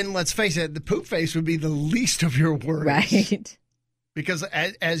consort. And let's face it, the poop face would be the least of your worries. Right. Because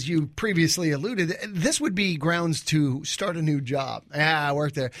as you previously alluded, this would be grounds to start a new job. I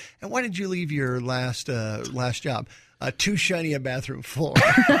worked there. And why did you leave your last job? Too shiny a bathroom floor.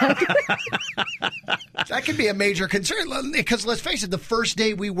 That could be a major concern because let's face it, the first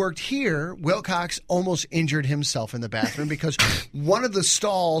day we worked here, Wilcox almost injured himself in the bathroom because one of the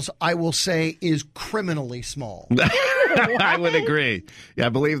stalls, I will say, is criminally small. I would agree. Yeah, I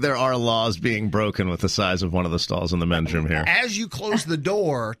believe there are laws being broken with the size of one of the stalls in the men's room here. As you close the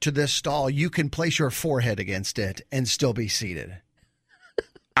door to this stall, you can place your forehead against it and still be seated.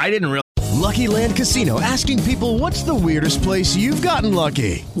 I didn't really. Lucky Land Casino, asking people, what's the weirdest place you've gotten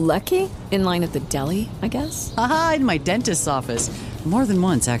lucky? Lucky? In line at the deli, I guess? Aha, in my dentist's office. More than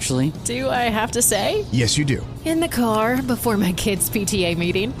once, actually. Do I have to say? Yes, you do. In the car before my kids' PTA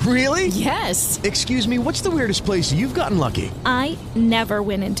meeting. Really? Yes. Excuse me, what's the weirdest place you've gotten lucky? I never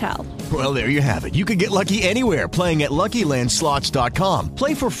win and tell. Well, there you have it. You can get lucky anywhere, playing at LuckyLandSlots.com.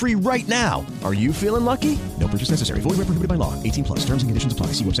 Play for free right now. Are you feeling lucky? No purchase necessary. Void where prohibited by law. 18+. Terms and conditions apply.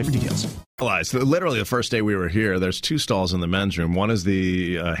 See website for details. Literally, the first day we were here, there's two stalls in the men's room. One is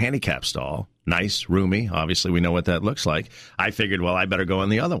the handicap stall. Nice, roomy. Obviously, we know what that looks like. I figured, well, I better go in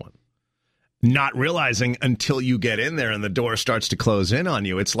the other one. Not realizing until you get in there and the door starts to close in on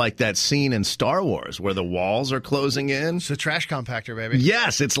you. It's like that scene in Star Wars where the walls are closing in. It's a trash compactor, baby.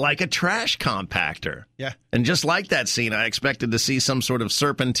 Yes, it's like a trash compactor. Yeah. And just like that scene, I expected to see some sort of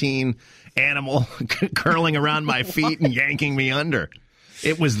serpentine animal curling around my feet and yanking me under.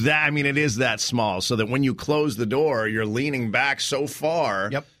 It was that. I mean, it is that small, so that when you close the door, you're leaning back so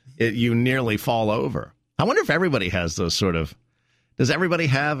far, you nearly fall over. I wonder if everybody has those sort of. Does everybody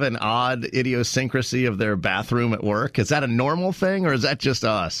have an odd idiosyncrasy of their bathroom at work? Is that a normal thing, or is that just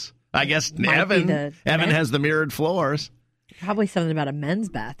us? I guess Evan has the mirrored floors. Probably something about a men's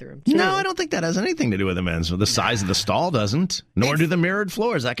bathroom, too. No, I don't think that has anything to do with the men's. The size of the stall doesn't, nor do the mirrored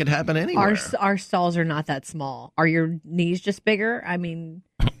floors. That could happen anywhere. Our stalls are not that small. Are your knees just bigger? I mean,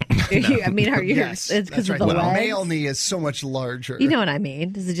 are you? Yes, it's because of right. the legs? Male knee is so much larger. You know what I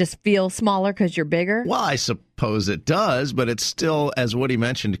mean? Does it just feel smaller because you're bigger? Well, I suppose it does, but it's still, as Woody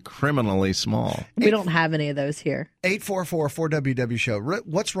mentioned, criminally small. We don't have any of those here. 844-4WW show.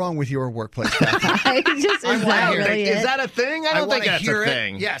 What's wrong with your workworkplace bathroom? Is that a thing? I don't think that's a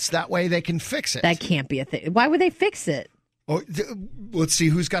thing. Yes, that way they can fix it. That can't be a thing. Why would they fix it? Oh, let's see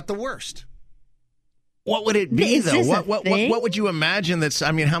who's got the worst. What would it be, Is though? this a What would you imagine that's,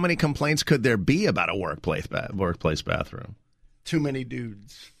 I mean, how many complaints could there be about a workplace bathroom? Too many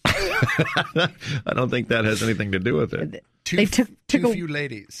dudes. I don't think that has anything to do with it. Too few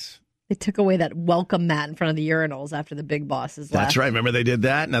ladies. They took away that welcome mat in front of the urinals after the big bosses left. That's right. Remember they did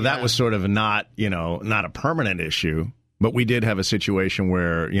that? Now, that was sort of not a permanent issue, but we did have a situation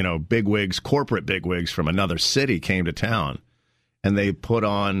where, corporate bigwigs from another city came to town, and they put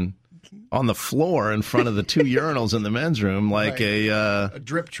on the floor in front of the two urinals in the men's room like a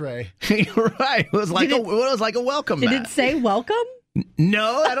drip tray. Right. It was like a welcome mat. Did it say welcome?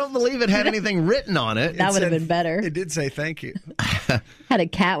 No, I don't believe it had anything written on it. That would have been better. It did say thank you. Had a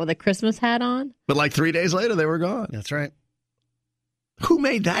cat with a Christmas hat on. But like 3 days later, they were gone. That's right. Who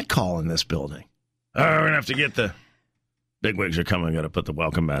made that call in this building? Oh, we're going to have to get the bigwigs are coming. Got to put the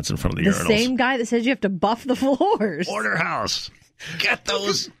welcome mats in front of the urinals. The same guy that says you have to buff the floors. Porterhouse. Get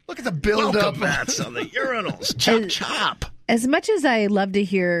those. Look at the build-up mats on the urinals. Chop, chop. As much as I love to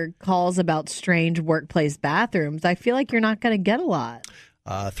hear calls about strange workplace bathrooms, I feel like you're not going to get a lot.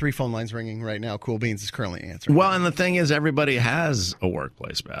 3 phone lines ringing right now. Cool Beans is currently answering. Well, and the thing is, everybody has a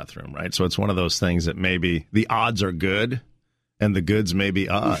workplace bathroom, right? So it's one of those things that maybe the odds are good and the goods may be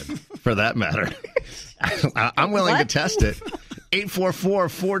odd, for that matter. I'm willing to test it.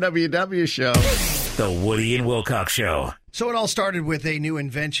 844-4WW-SHOW. The Woody and Wilcox Show. So it all started with a new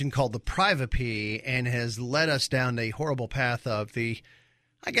invention called the Privi-Pee and has led us down a horrible path of the,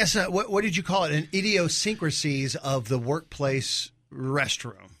 I guess, what did you call it? An idiosyncrasies of the workplace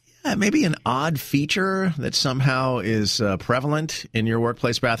restroom. Yeah, maybe an odd feature that somehow is prevalent in your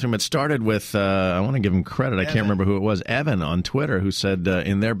workplace bathroom. It started with, I want to give him credit, I can't remember who it was, Evan on Twitter, who said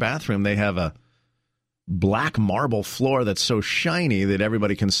in their bathroom they have a black marble floor that's so shiny that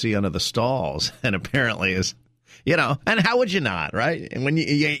everybody can see under the stalls, and apparently is, and how would you not, right? And when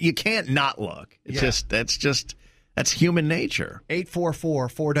you can't not look. It's that's human nature.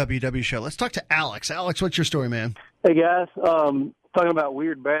 844-4WW-SHOW. Let's talk to Alex. Alex, what's your story, man? Hey, guys. Talking about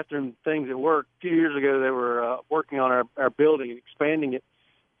weird bathroom things at work. A few years ago, they were working on our building and expanding it.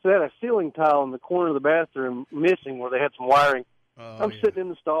 So they had a ceiling tile in the corner of the bathroom missing where they had some wiring. I'm sitting in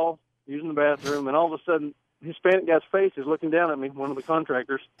the stall using the bathroom, and all of a sudden, Hispanic guy's face is looking down at me, one of the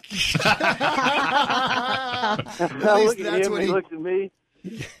contractors. I look at him, and he looks at me,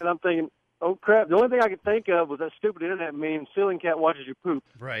 and I'm thinking, oh, crap. The only thing I could think of was that stupid internet meme, ceiling cat watches you poop.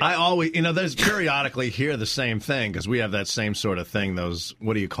 Right. I always, there's periodically hear the same thing because we have that same sort of thing. Those,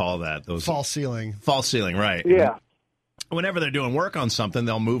 what do you call that? Those false ceiling. False ceiling, right. Yeah. Whenever they're doing work on something,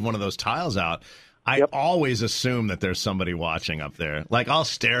 they'll move one of those tiles out. I always assume that there's somebody watching up there. Like, I'll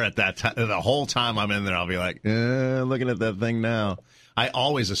stare at that the whole time I'm in there. I'll be like, looking at that thing now. I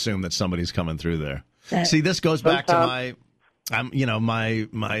always assume that somebody's coming through there. See, this goes back to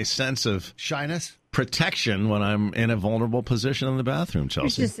my sense of shyness, protection when I'm in a vulnerable position in the bathroom,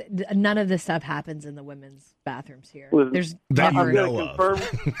 Chelsea. It's just none of this stuff happens in the women's bathrooms here. There's I'm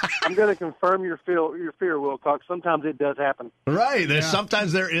going to confirm your fear, Wilcox. Sometimes it does happen. Right.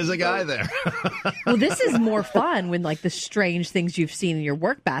 Sometimes there is a guy there. Well, this is more fun when, like, the strange things you've seen in your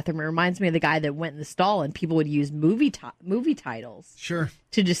work bathroom. It reminds me of the guy that went in the stall and people would use movie titles. Sure.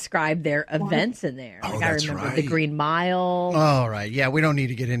 To describe their events in there. Like, I remember The Green Mile. All right. Yeah, we don't need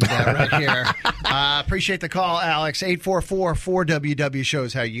to get into that right here. Appreciate the call, Alex. 844-4WW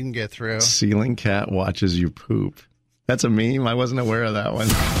shows how you can get through. Ceiling cat watches you poop. That's a meme. I wasn't aware of that one.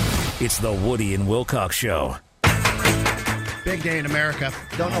 It's the Woody and Wilcox Show. Big day in America.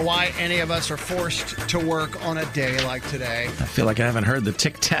 Don't know why any of us are forced to work on a day like today. I feel like I haven't heard the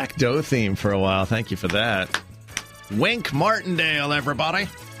tic-tac-toe theme for a while. Thank you for that. Wink Martindale, everybody.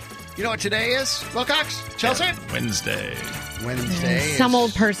 You know what today is, Wilcox? Chelsea? Wednesday. Some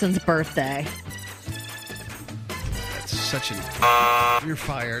old person's birthday. That's such an... You're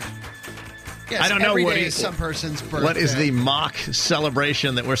fired. Yes, I don't know every what day is some person's birthday. What is the mock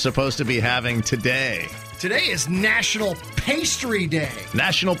celebration that we're supposed to be having today? Today is National Pastry Day.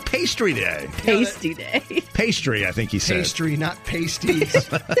 National Pastry Day. Pasty Day. Pastry, I think he said. Pastry, not pasties.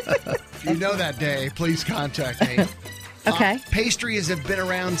 If you know that day, please contact me. Okay. Pastries have been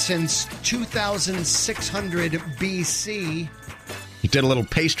around since 2600 BC. You did a little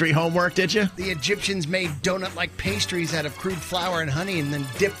pastry homework, did you? The Egyptians made donut-like pastries out of crude flour and honey and then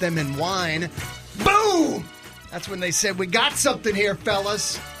dipped them in wine. Boom! That's when they said, we got something here,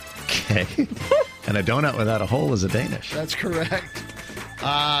 fellas. Okay. And a donut without a hole is a Danish. That's correct.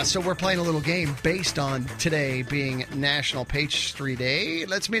 So we're playing a little game based on today being National Pastry Day.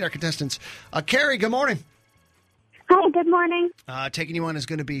 Let's meet our contestants. Carrie, good morning. Hi, good morning. Taking you on is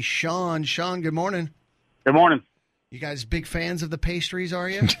going to be Sean. Sean, good morning. Good morning. You guys big fans of the pastries, are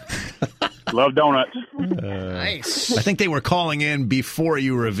you? Love donuts. Nice. I think they were calling in before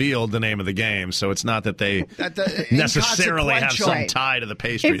you revealed the name of the game, so it's not that they necessarily have some tie to the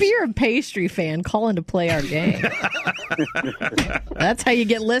pastries. If you're a pastry fan, call in to play our game. That's how you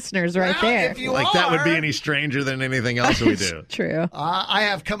get listeners right there. That would be any stranger than anything else we do. True. I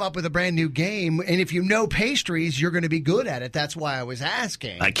have come up with a brand new game, and if you know pastries, you're going to be good at it. That's why I was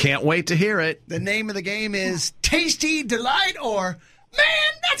asking. I can't wait to hear it. The name of the game is Tasty Delight or...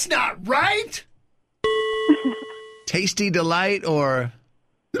 Man, that's not right. Tasty Delight or...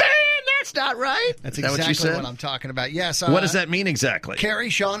 Man, that's not right. That's Is that exactly what you said? what I'm talking about. Yes. What does that mean exactly? Carrie,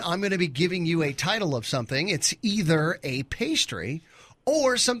 Sean, I'm going to be giving you a title of something. It's either a pastry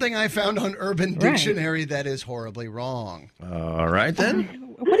or something I found on Urban Dictionary that is horribly wrong. All right, then.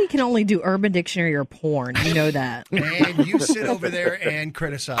 Woody can only do Urban Dictionary or porn. You know that. And you sit over there and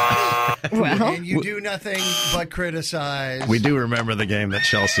criticize. Well, and you do nothing but criticize. We do remember the game that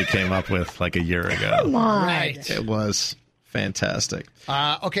Chelsea came up with like a year ago. Come on. Right. It was Fantastic.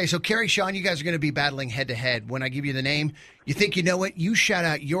 Okay, so Carrie, Sean, you guys are going to be battling head-to-head. When I give you the name, you think you know it, you shout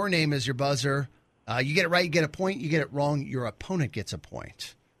out your name as your buzzer. You get it right, you get a point. You get it wrong, your opponent gets a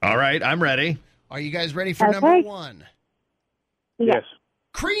point. All right, I'm ready. Are you guys ready for number one? Yes.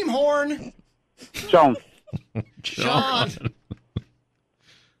 Cream horn. Sean. Sean.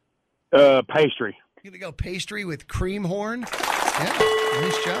 Pastry. You're going to go pastry with cream horn? Yeah,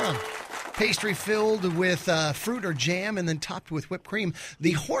 nice job. Pastry filled with fruit or jam and then topped with whipped cream.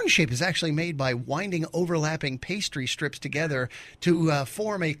 The horn shape is actually made by winding overlapping pastry strips together to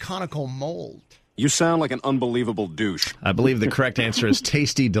form a conical mold. You sound like an unbelievable douche. I believe the correct answer is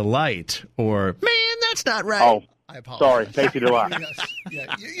Tasty Delight, or, man, that's not right. Oh, I apologize. sorry. Tasty Delight. Yes.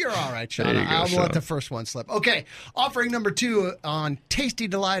 Yeah, you're all right, Sean. There you go, I'll Sean. let the first one slip. Okay, offering number two on Tasty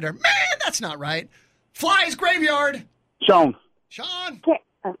Delight, or, man, that's not right. Fly's Graveyard. Sean. Sean.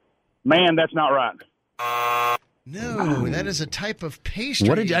 Man, that's not right. No, that is a type of pastry.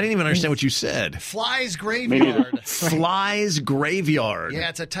 I didn't even understand what you said. Fly's Graveyard. Fly's Graveyard. Yeah,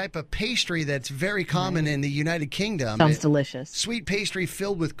 it's a type of pastry that's very common in the United Kingdom. Sounds delicious. Sweet pastry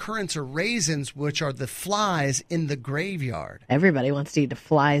filled with currants or raisins, which are the flies in the graveyard. Everybody wants to eat a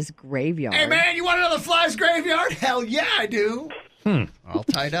fly's graveyard. Hey, man, you want another Fly's Graveyard? Hell yeah, I do. All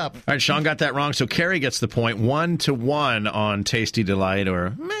tied up. All right, Sean got that wrong, so Carrie gets the point. 1-1 on Tasty Delight,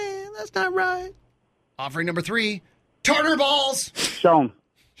 or, man, that's not right. Offering number three, tartar balls. Sean.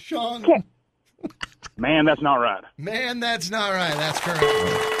 Sean. Man, that's not right. Man, that's not right. That's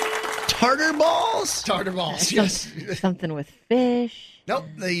correct. Tartar balls? Tartar balls, yes. Something with fish. Nope,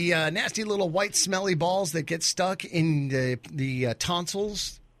 the nasty little white smelly balls that get stuck in the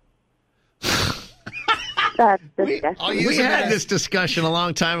tonsils. We had this discussion a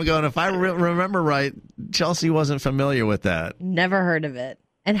long time ago, and if I remember right, Chelsea wasn't familiar with that. Never heard of it.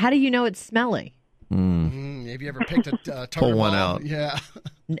 And how do you know it's smelly? Have you ever picked a tartar Pull one ball? out. Yeah.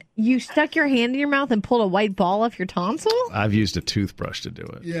 You stuck your hand in your mouth and pulled a white ball off your tonsil? I've used a toothbrush to do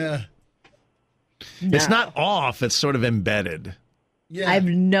it. Yeah. It's not off, it's sort of embedded. Yeah. I have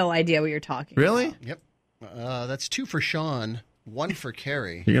no idea what you're talking Really? about. Yep. That's 2 for Sean, 1 for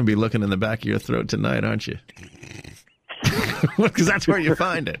Carrie. You're going to be looking in the back of your throat tonight, aren't you? Because that's where you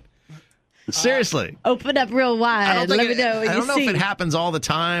find it. Seriously. Open up real wide. Let me know what I you don't know see. if it happens all the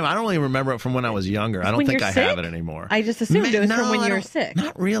time. I don't really remember it from when I was younger. I don't When think you're I have sick? it anymore. I just assumed it was from when I you were don't- sick.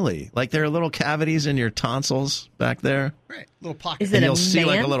 Not really. Like there are little cavities in your tonsils back there. Right. Little pocket. Is it And a you'll see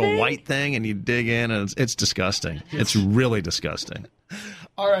like a man little thing? white thing and you dig in and it's disgusting. It's really disgusting.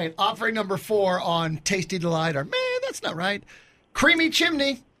 All right. Offering number 4 on Tasty Delight, or, man, that's not right. Creamy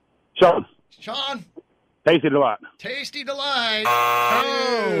Chimney. Sean. Sean. Tasty Delight. Tasty Delight.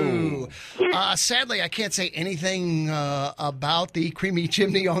 Oh. Sadly, I can't say anything about the Creamy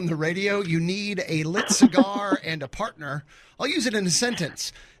Chimney on the radio. You need a lit cigar and a partner. I'll use it in a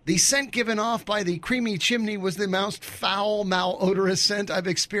sentence. The scent given off by the Creamy Chimney was the most foul, malodorous scent I've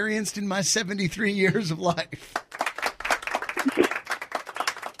experienced in my 73 years of life.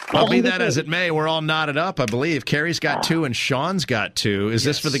 Well, be that as it may, we're all knotted up, I believe. Carrie's got 2 and Sean's got 2. Is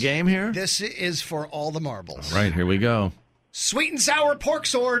this for the game here? This is for all the marbles. All right, here we go. Sweet and sour pork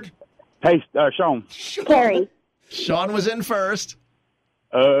sword. Sean. Carrie. Sean was in first.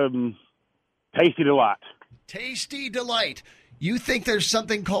 Tasty Delight. Tasty Delight. You think there's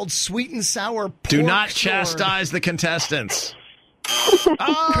something called sweet and sour pork Do not sword. chastise the contestants.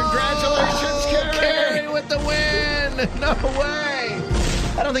 Congratulations, Carrie. Carrie with the win. No way.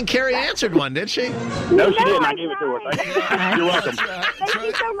 I don't think Carrie answered one, did she? No, she didn't. I gave it to her. Thank you. You're welcome. Thank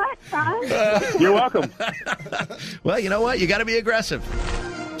you so much, Sean. You're welcome. Well, you know what? You got to be aggressive.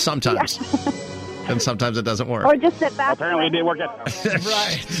 Sometimes. And sometimes it doesn't work. Or just sit back. Apparently, it didn't work out.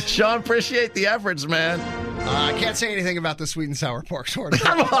 Right. Sean, appreciate the efforts, man. I can't say anything about the sweet and sour pork sword.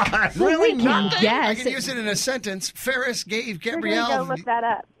 Come on. Really we can nothing? I guess. can use it in a sentence. Ferris gave We're Gabrielle going to go look that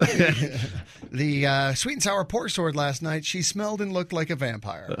up. the sweet and sour pork sword last night. She smelled and looked like a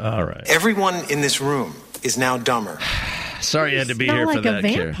vampire. All right. Everyone in this room is now dumber. Sorry you had to be smell here for like a that,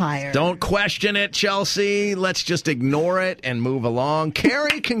 Carrie. vampire. Don't question it, Chelsea. Let's just ignore it and move along.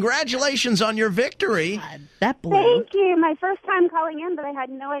 Carrie, congratulations on your victory. God, that blew. Thank you. My first time calling in, but I had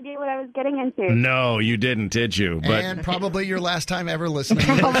no idea what I was getting into. No, you didn't, did you? But And probably your last time ever listening.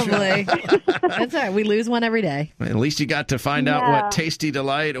 to the show. Probably. That's all right. We lose one every day. at least you got to find out Yeah. what Tasty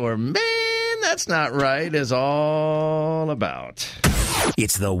Delight or Man, That's Not Right is all about.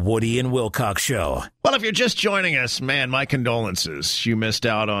 It's the Woody and Wilcox Show. Well, if you're just joining us, man, my condolences. You missed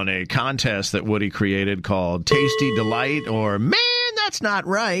out on a contest that Woody created called Tasty Delight or Man, That's Not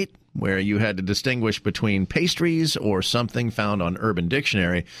Right, where you had to distinguish between pastries or something found on Urban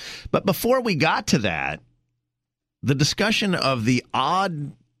Dictionary. But before we got to that, the discussion of the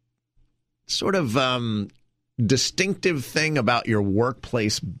odd sort of distinctive thing about your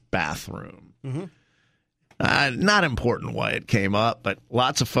workplace bathroom. Not important why it came up, but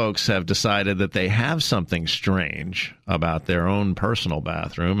lots of folks have decided that they have something strange about their own personal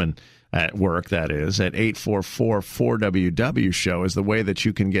bathroom, and at work, that is, at 844-4WW-SHOW is the way that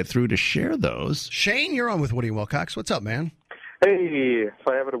you can get through to share those. Shane, you're on with Woody and Wilcox. What's up, man? Hey,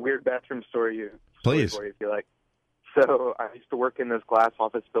 so I have a weird bathroom story. Please. For you, if you like. So I used to work in this glass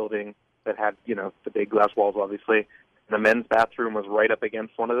office building that had, the big glass walls, obviously. And the men's bathroom was right up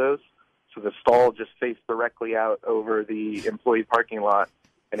against one of those. So the stall just faced directly out over the employee parking lot.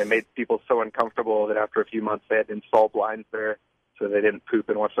 And it made people so uncomfortable that after a few months they had to install blinds there so they didn't poop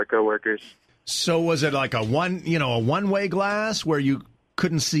and watch their coworkers. So was it like a one-way glass where you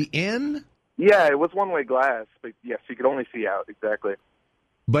couldn't see in? Yeah, it was one-way glass, but yes, you could only see out, exactly.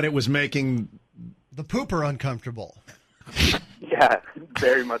 But it was making the pooper uncomfortable. Yeah,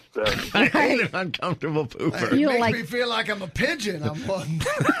 very much so. I hate an uncomfortable pooper. It makes me feel like I'm a pigeon. I'm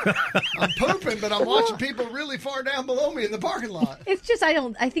pooping, but I'm watching people really far down below me in the parking lot. It's just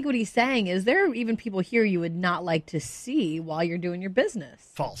I think what he's saying is there are even people here you would not like to see while you're doing your business.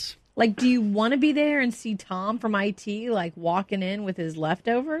 False. Like, do you want to be there and see Tom from IT, like, walking in with his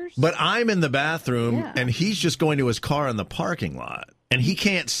leftovers? But I'm in the bathroom, and he's just going to his car in the parking lot, and he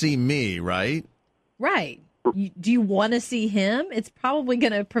can't see me, right? Right. Do you want to see him? It's probably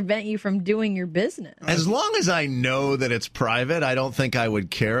going to prevent you from doing your business. As long as I know that it's private, I don't think I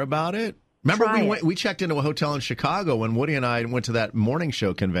would care about it. Remember, we checked into a hotel in Chicago when Woody and I went to that morning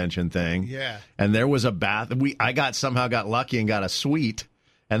show convention thing. Yeah. And there was a bath. I somehow got lucky and got a suite.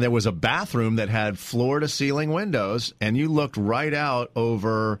 And there was a bathroom that had floor-to-ceiling windows, and you looked right out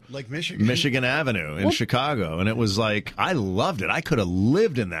over Lake Michigan Avenue in Chicago. And it was like, I loved it. I could have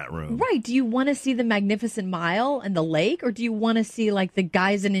lived in that room. Right. Do you want to see the Magnificent Mile and the lake, or do you want to see, like, the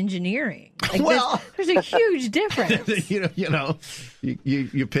guys in engineering? Like, there's a huge difference.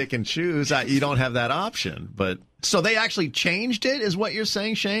 You pick and choose. You don't have that option. But so they actually changed it, is what you're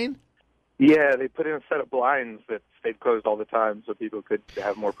saying, Shane? Yeah, they put in a set of blinds that stayed closed all the time so people could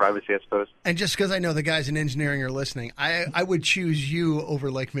have more privacy, I suppose. And just because I know the guys in engineering are listening, I would choose you over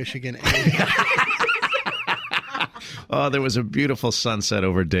Lake Michigan. Oh, there was a beautiful sunset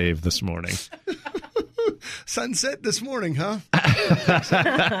over Dave this morning. Sunset this morning, huh?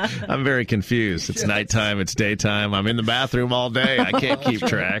 I'm very confused. It's nighttime. It's daytime. I'm in the bathroom all day. I can't keep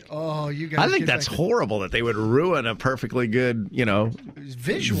track. Oh, you guys! I think that's horrible that they would ruin a perfectly good,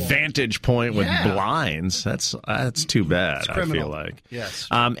 visual vantage point with blinds. That's too bad. I feel like. Yes.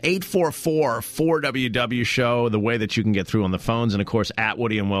 844-4WW-SHOW. The way that you can get through on the phones, and of course at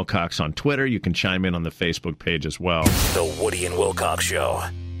Woody and Wilcox on Twitter. You can chime in on the Facebook page as well. The Woody and Wilcox Show.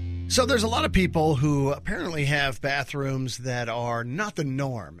 So there's a lot of people who apparently have bathrooms that are not the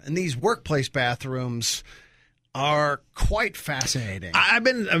norm. And these workplace bathrooms are quite fascinating. I've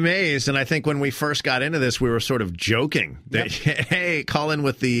been amazed, and I think when we first got into this, we were sort of joking that, hey, call in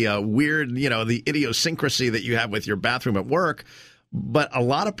with the weird, the idiosyncrasy that you have with your bathroom at work. But a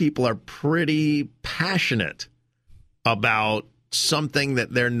lot of people are pretty passionate about something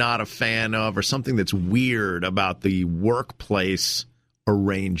that they're not a fan of or something that's weird about the workplace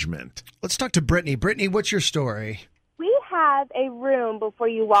arrangement. Let's talk to Brittany. Brittany, what's your story? We have a room before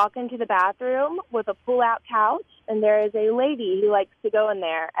you walk into the bathroom with a pull-out couch, and there is a lady who likes to go in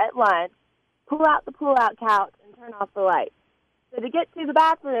there at lunch, pull out the pull-out couch, and turn off the lights. So to get to the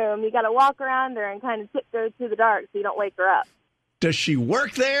bathroom, you got to walk around her and kind of tiptoe through the dark so you don't wake her up. Does she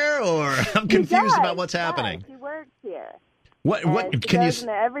work there, or I'm confused about what's happening? She works here. What can you?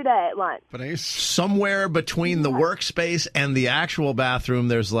 Every day at lunch. Somewhere between the workspace and the actual bathroom,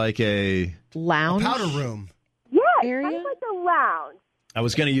 there's like a lounge, powder room. Yeah, area? kind of like a lounge. I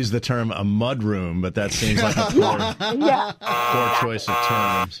was going to use the term a mud room, but that seems like a poor choice of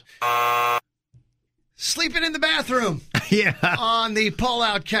terms. Sleeping in the bathroom. Yeah, on the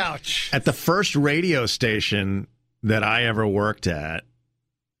pull-out couch at the first radio station that I ever worked at.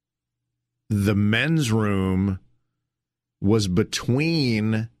 The men's room was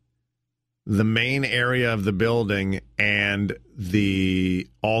between the main area of the building and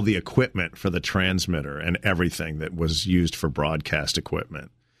all the equipment for the transmitter and everything that was used for broadcast equipment.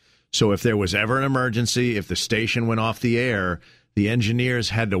 So if there was ever an emergency, if the station went off the air, the engineers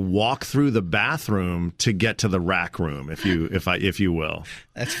had to walk through the bathroom to get to the rack room, if you will.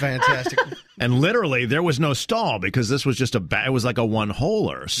 That's fantastic. And literally, there was no stall because this was just it was like a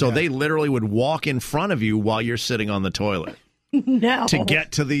one-holer. So they literally would walk in front of you while you're sitting on the toilet. No. To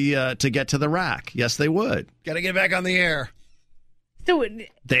get to the rack. Yes, they would. Got to get back on the air. So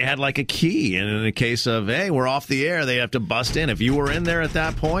they had like a key, and in the case of, hey, we're off the air, they have to bust in. If you were in there at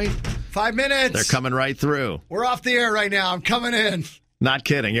that point, 5 minutes. They're coming right through. We're off the air right now. I'm coming in. Not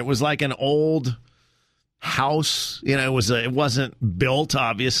kidding. It was like an old house. You know, it wasn't built,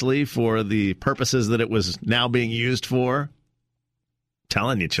 obviously, for the purposes that it was now being used for.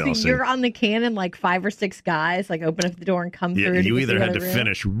 Telling you, Chelsea. So you're on the cannon like 5 or 6 guys, like open up the door and come through. You either had to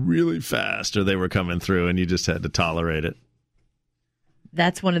finish really fast or they were coming through and you just had to tolerate it.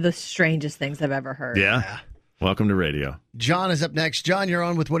 That's one of the strangest things I've ever heard. Yeah. Welcome to radio. John is up next. John, you're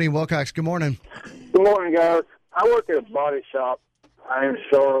on with Woody and Wilcox. Good morning. Good morning, guys. I work at a body shop. I'm in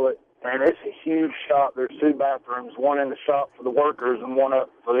Charlotte, and it's a huge shop. There's 2 bathrooms, one in the shop for the workers and one up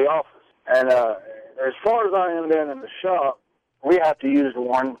for the office. And as far as I am down in the shop, we have to use the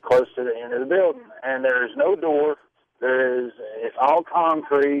one close to the end of the building. And there's no door. It's all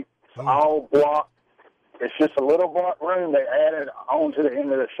concrete. It's all block. It's just a little block room they added on to the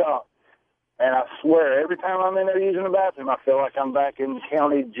end of the shop. And I swear, every time I'm in there using the bathroom, I feel like I'm back in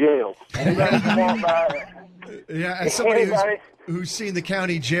county jail. Anybody can walk by. Yeah, as somebody who's seen the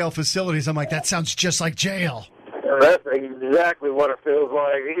county jail facilities, I'm like, that sounds just like jail. That's exactly what it feels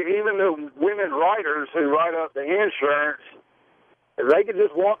like. Even the women writers who write up the insurance, if they could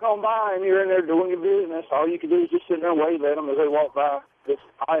just walk on by and you're in there doing your business, all you can do is just sit there and wave at them as they walk by. Just,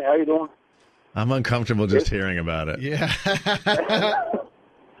 hi, how you doing? I'm uncomfortable just hearing about it. Yeah.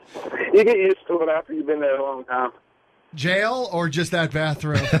 You get used to it after you've been there a long time. Jail or just that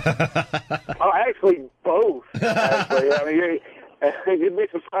bathroom? Oh, actually, both. Actually, I mean, you'd be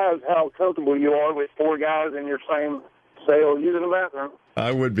surprised how comfortable you are with 4 guys in your same cell using the bathroom.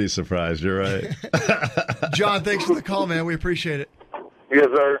 I would be surprised. You're right. John, thanks for the call, man. We appreciate it. Yes,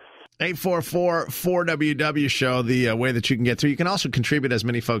 sir. 844-4WW show, the way that you can get through. You can also contribute, as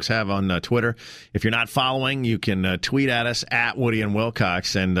many folks have on Twitter. If you're not following, you can tweet at us at Woody and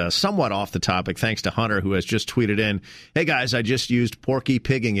Wilcox. And somewhat off the topic, thanks to Hunter, who has just tweeted in, hey, guys, I just used Porky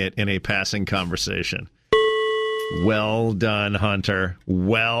Pigging it in a passing conversation. Well done, Hunter.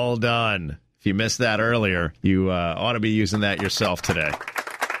 Well done. If you missed that earlier, you ought to be using that yourself today.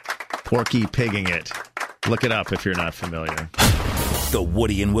 Porky Pigging it. Look it up if you're not familiar. The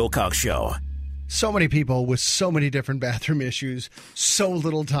Woody and Wilcox Show. So many people with so many different bathroom issues, so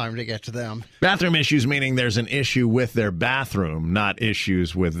little time to get to them. Bathroom issues meaning there's an issue with their bathroom, not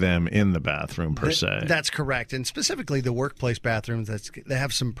issues with them in the bathroom per se. That's correct. And specifically the workplace bathrooms, they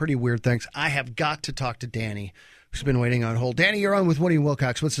have some pretty weird things. I have got to talk to Danny, who's been waiting on hold. Danny, you're on with Woody and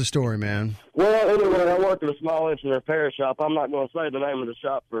Wilcox. What's the story, man? Well, anyway, I work at a small engine repair shop. I'm not going to say the name of the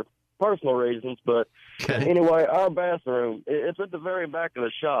shop for personal reasons, but anyway, our bathroom, it's at the very back of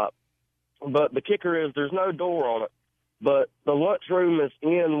the shop. But the kicker is there's no door on it. But the lunchroom is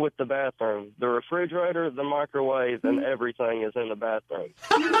in with the bathroom. The refrigerator, the microwave, and everything is in the bathroom.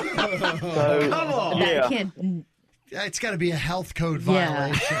 So, come on. Yeah. It's got to be a health code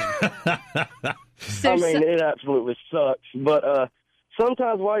violation. I mean, it absolutely sucks. But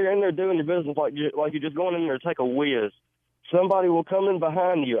sometimes while you're in there doing your business, like you're just going in there to take a whiz, somebody will come in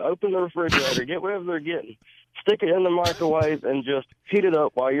behind you, open the refrigerator, get whatever they're getting, stick it in the microwave, and just heat it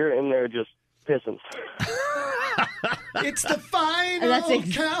up while you're in there just pissing. It's the final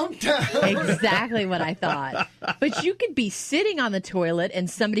countdown. Exactly what I thought. But you could be sitting on the toilet and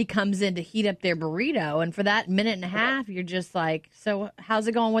somebody comes in to heat up their burrito, and for that minute and a half, you're just like, so how's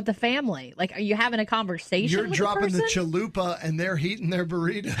it going with the family? Like, are you having a conversation You're with dropping the the chalupa, and they're heating their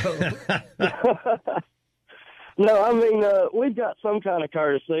burrito. No, I mean, we've got some kind of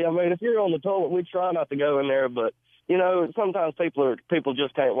courtesy. I mean, if you're on the toilet, we try not to go in there, but, you know, sometimes people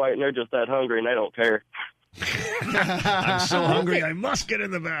just can't wait, and they're just that hungry, and they don't care. I'm so hungry, I must get in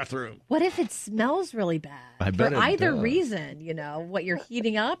the bathroom. What if it smells really bad? I bet for it either does. reason, you know, what you're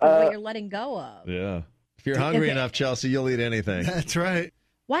heating up or what you're letting go of. Yeah. If you're hungry enough, Chelsea, you'll eat anything. That's right.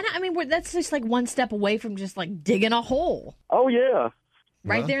 Why not? I mean, that's just like one step away from just like digging a hole. Oh, yeah.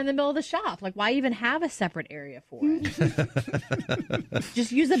 Right there in the middle of the shop. Like, why even have a separate area for it?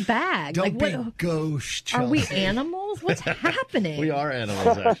 Just use a bag. Don't like, be gauche, Chelsea. Are we animals? What's happening? We are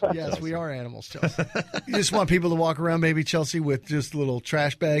animals, actually. Yes, we are animals, Chelsea. You just want people to walk around, maybe, Chelsea, with just little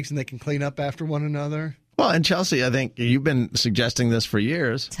trash bags and they can clean up after one another? Well, and Chelsea, I think you've been suggesting this for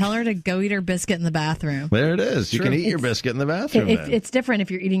years. Tell her to go eat her biscuit in the bathroom. There it is. You can eat your biscuit in the bathroom. It's different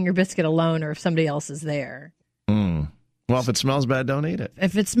if you're eating your biscuit alone or if somebody else is there. Well, if it smells bad, don't eat it.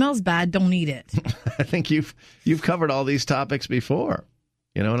 If it smells bad, don't eat it. I think you've covered all these topics before.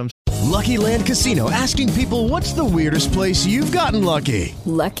 You know what I'm saying? Lucky Land Casino, asking people, what's the weirdest place you've gotten lucky?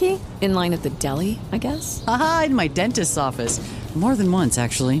 Lucky? In line at the deli, I guess? Aha, in my dentist's office. More than once,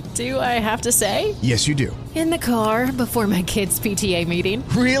 actually. Do I have to say? Yes, you do. In the car before my kids' PTA meeting.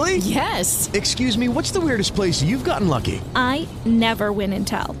 Really? Yes. Excuse me, what's the weirdest place you've gotten lucky? I never win and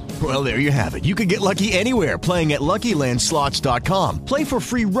tell. Well, there you have it. You can get lucky anywhere, playing at LuckyLandSlots.com. Play for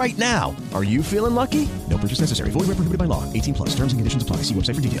free right now. Are you feeling lucky? No purchase necessary. Void where prohibited by law. 18 plus. Terms and conditions apply. See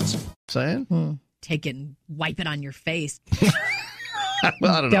website for details. Saying? Take it and wipe it on your face.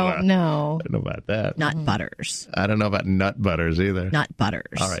 Well, I don't know about that. Nut butters. I don't know about nut butters either. Nut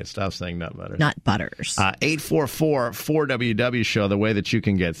butters. All right, stop saying nut butters. Nut butters. 844-4WW show, the way that you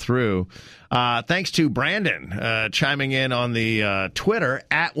can get through. Thanks to Brandon chiming in on the Twitter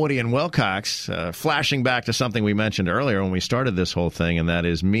at Woody and Wilcox, flashing back to something we mentioned earlier when we started this whole thing, and that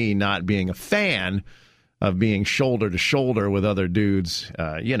is me not being a fan of being shoulder to shoulder with other dudes,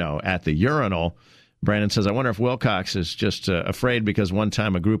 at the urinal. Brandon says, I wonder if Wilcox is just afraid because one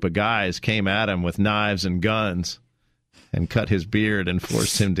time a group of guys came at him with knives and guns and cut his beard and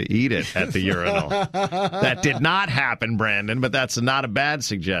forced him to eat it at the urinal. That did not happen, Brandon, but that's not a bad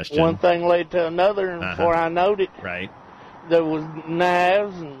suggestion. One thing led to another, and before I knowed it, there was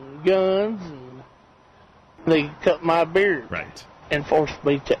knives and guns, and they cut my beard. Right. And forced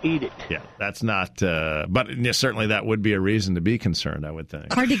me to eat it. Yeah, that's not, but certainly that would be a reason to be concerned, I would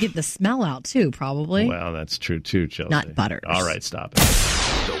think. Hard to get the smell out, too, probably. Well, that's true, too, Chelsea. Nut butters. All right, stop it.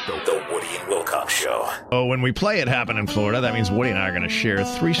 The Woody and Wilcox Show. Oh, when we play It Happened in Florida, that means Woody and I are going to share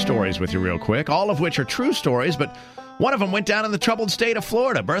 3 stories with you real quick, all of which are true stories, but one of them went down in the troubled state of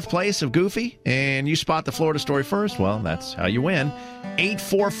Florida, birthplace of Goofy, and you spot the Florida story first, well, that's how you win.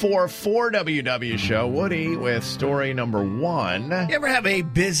 844-4WW show. Woody with story number 1. You ever have a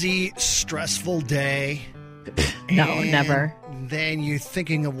busy, stressful day? No, never. Then you're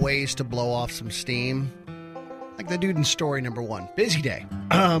thinking of ways to blow off some steam. Like the dude in story number 1. Busy day.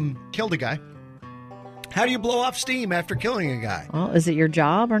 Killed a guy. How do you blow off steam after killing a guy? Well, is it your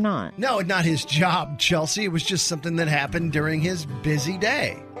job or not? No, not his job, Chelsea. It was just something that happened during his busy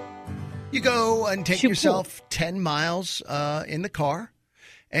day. You go and take yourself 10 miles in the car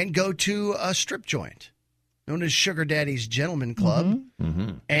and go to a strip joint known as Sugar Daddy's Gentleman Club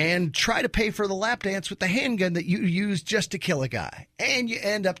and try to pay for the lap dance with the handgun that you used just to kill a guy. And you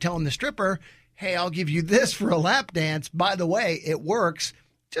end up telling the stripper, hey, I'll give you this for a lap dance. By the way, it works.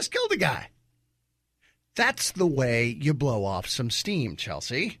 Just kill the guy. That's the way you blow off some steam,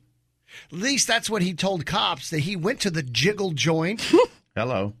 Chelsea. At least that's what he told cops, that he went to the jiggle joint.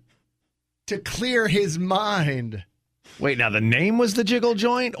 Hello. To clear his mind. Wait, now the name was the jiggle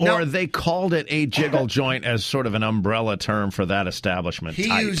joint, or No. they called it a jiggle joint as sort of an umbrella term for that establishment? He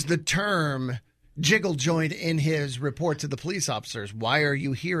used the term jiggle joint in his report to the police officers. Why are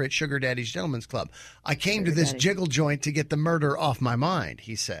you here at Sugar Daddy's Gentlemen's Club? I came to this jiggle joint to get the murder off my mind,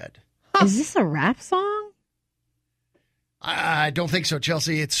 he said. Is this a rap song? I don't think so,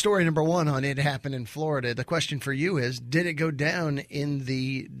 Chelsea. It's story number 1 on It Happened in Florida. The question for you is, did it go down in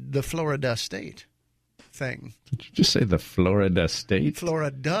the Florida state thing? Did you just say the Florida state?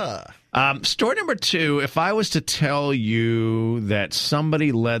 Florida. Story number 2, if I was to tell you that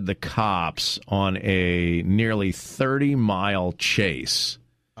somebody led the cops on a nearly 30-mile chase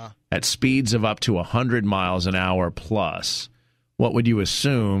at speeds of up to 100 miles an hour plus, what would you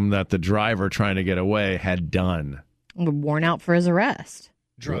assume that the driver trying to get away had done? Worn out for his arrest.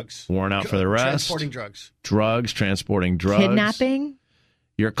 Drugs. Worn out for the rest. Transporting drugs. Drugs, transporting drugs. Kidnapping.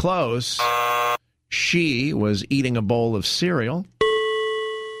 You're close. She was eating a bowl of cereal.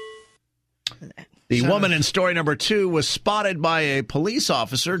 The woman in story number 2 was spotted by a police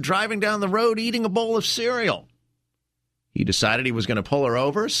officer driving down the road eating a bowl of cereal. He decided he was going to pull her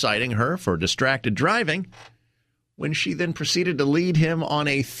over, citing her for distracted driving, when she then proceeded to lead him on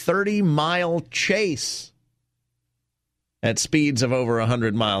a 30-mile chase at speeds of over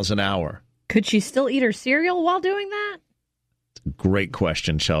 100 miles an hour. Could she still eat her cereal while doing that? Great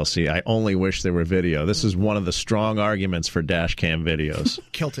question, Chelsea. I only wish there were video. This is one of the strong arguments for dash cam videos.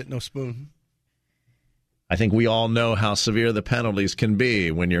 Kilt it, no spoon. I think we all know how severe the penalties can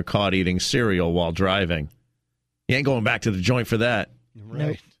be when you're caught eating cereal while driving. You ain't going back to the joint for that.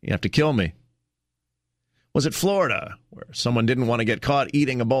 Right. You have to kill me. Was it Florida, where someone didn't want to get caught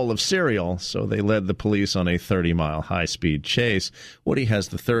eating a bowl of cereal, so they led the police on a 30-mile high-speed chase? Woody has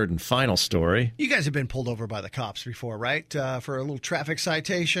the third and final story. You guys have been pulled over by the cops before, right? For a little traffic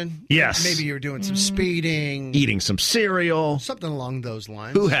citation? Yes. Maybe you were doing some speeding. Eating some cereal. Something along those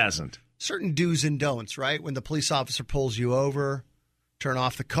lines. Who hasn't? Certain do's and don'ts, right? When the police officer pulls you over, turn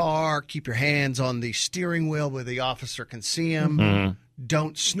off the car, keep your hands on the steering wheel where the officer can see him. Mm-hmm.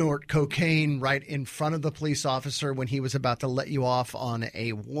 Don't snort cocaine right in front of the police officer when he was about to let you off on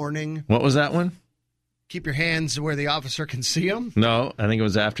a warning. What was that one? Keep your hands where the officer can see them? No, I think it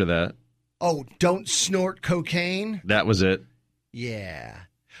was after that. Oh, don't snort cocaine? That was it. Yeah.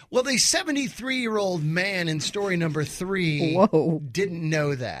 Well, the 73-year-old man in story number 3 didn't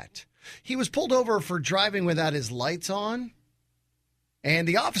know that. He was pulled over for driving without his lights on, and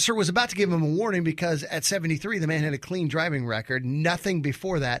the officer was about to give him a warning because at 73, the man had a clean driving record, nothing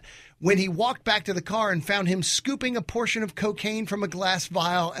before that, when he walked back to the car and found him scooping a portion of cocaine from a glass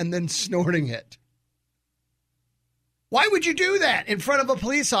vial and then snorting it. Why would you do that in front of a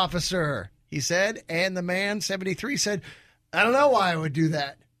police officer? He said, and the man, 73, said, I don't know why I would do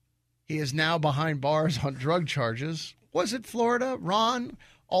that. He is now behind bars on drug charges. Was it Florida? Ron?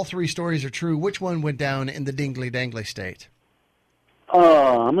 All 3 stories are true. Which one went down in the dingly-dangly state?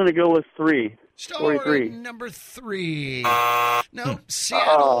 I'm going to go with 3. Story 3. number 3. No,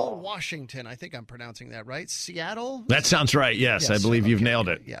 Seattle, Washington. I think I'm pronouncing that right. Seattle? That sounds right, yes. I believe you've nailed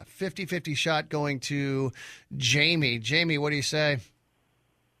it. Yeah, 50-50 shot going to Jamie. Jamie, what do you say?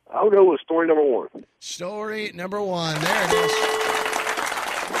 I'll go with story number 1. Story number 1. There it is.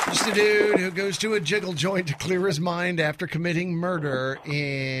 Just a dude who goes to a jiggle joint to clear his mind after committing murder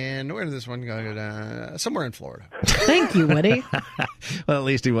in, where did this one go? Somewhere in Florida. Thank you, Woody. Well, at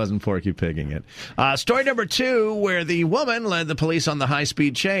least he wasn't Porky Pigging it. Story number 2, where the woman led the police on the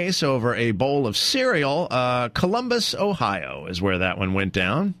high-speed chase over a bowl of cereal. Columbus, Ohio is where that one went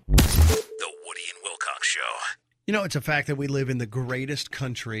down. The Woody and Wilcox Show. You know, it's a fact that we live in the greatest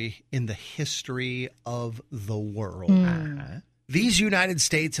country in the history of the world. These United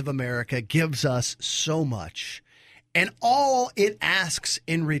States of America gives us so much, and all it asks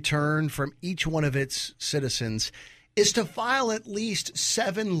in return from each one of its citizens is to file at least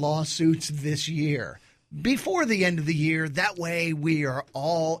 7 lawsuits this year before the end of the year. That way we are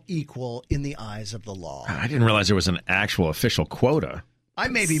all equal in the eyes of the law. I didn't realize there was an actual official quota. I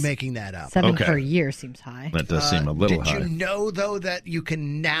may be making that up. 7 per year seems high. That does seem a little high. Did you know, though, that you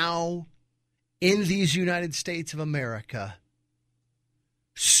can now, in these United States of America,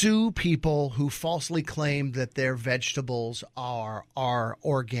 sue people who falsely claim that their vegetables are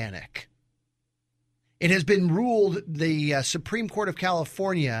organic? It has been ruled, the Supreme Court of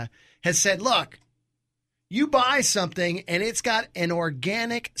California has said, look, you buy something and it's got an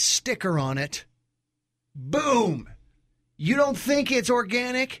organic sticker on it, boom. You don't think it's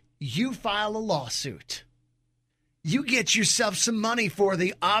organic, you file a lawsuit. You get yourself some money for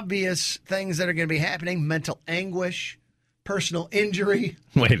the obvious things that are going to be happening, mental anguish, personal injury.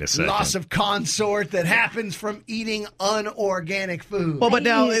 Wait a second. Loss of consort that happens from eating unorganic food. Well, but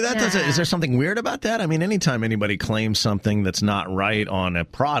now that doesn't. Is there something weird about that? I mean, anytime anybody claims something that's not right on a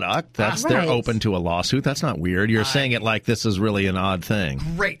product, they're open to a lawsuit. That's not weird. You're saying it like this is really an odd thing.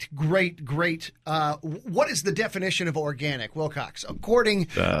 Great. What is the definition of organic, Wilcox, according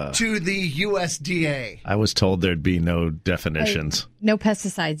to the USDA? I was told there'd be no definitions. No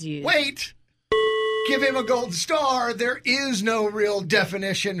pesticides used. Wait. Give him a gold star. There is no real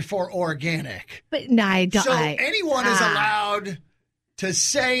definition for organic. But no, anyone is allowed to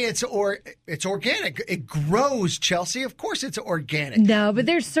say it's organic. It grows, Chelsea. Of course it's organic. No, but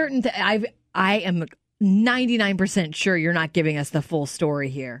there's certain I am 99% sure you're not giving us the full story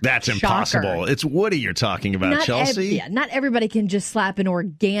here. That's impossible. It's Woody you're talking about, Chelsea. Not everybody can just slap an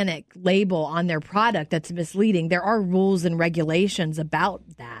organic label on their product. That's misleading. There are rules and regulations about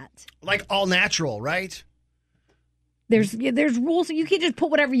that. Like all natural, right? There's rules. You can't just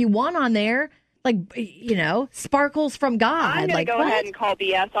put whatever you want on there. Like, sparkles from God. I'm going to go ahead and call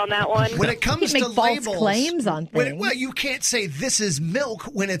BS on that one. When it comes to false claims on things. Well, you can't say this is milk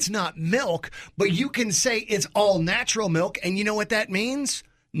when it's not milk, but you can say it's all natural milk, and you know what that means?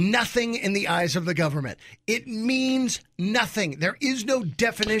 Nothing in the eyes of the government. It means nothing. There is no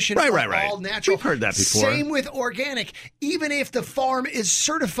definition of all natural. We've heard that before. Same with organic. Even if the farm is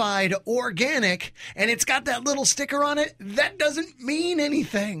certified organic and it's got that little sticker on it, that doesn't mean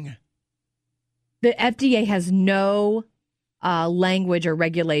anything. The FDA has no language or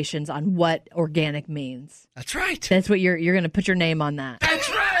regulations on what organic means. That's right. That's what you're going to put your name on that. That's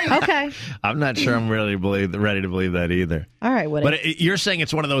right. Okay. I'm not sure I'm really ready to believe that either. All right, Woody. But you're saying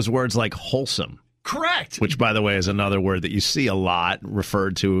it's one of those words like wholesome. Correct. Which, by the way, is another word that you see a lot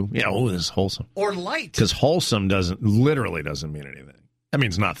referred to. This is wholesome. Or light. Because wholesome literally doesn't mean anything. That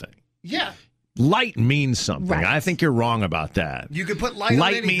means nothing. Yeah. Light means something. Right. I think you're wrong about that. You can put light on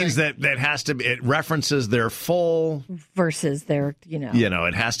anything. Means that has to be, it references their full. Versus their,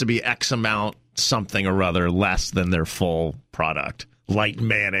 it has to be X amount something or other less than their full product. Light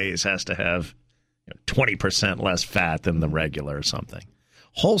mayonnaise has to have 20% less fat than the regular or something.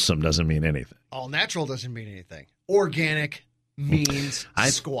 Wholesome doesn't mean anything. All natural doesn't mean anything. Organic means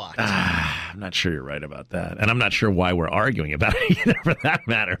squat. I'm not sure you're right about that. And I'm not sure why we're arguing about it either, for that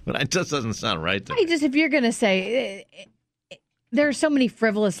matter. But it just doesn't sound right to me. If you're going to say there are so many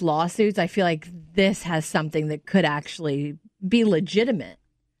frivolous lawsuits, I feel like this has something that could actually be legitimate.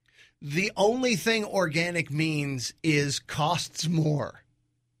 The only thing organic means is costs more,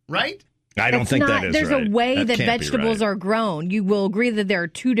 right? I don't think that is There's right. a way that can't be vegetables right. are grown. You will agree that there are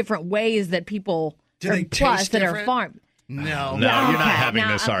two different ways that people they plus taste that are different? farmed. No, you're not having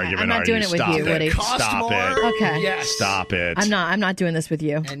this argument. I'm not doing it with you, Woody. Stop it. Okay. Yes. Stop it. I'm not doing this with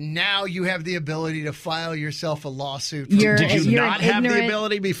you. And now you have the ability to file yourself a lawsuit. Did you not have the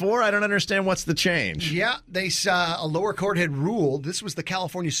ability before? I don't understand what's the change. Yeah, they saw a lower court had ruled. This was the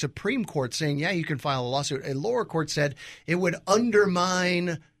California Supreme Court saying, yeah, you can file a lawsuit. A lower court said it would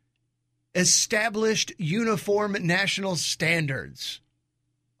undermine established uniform national standards,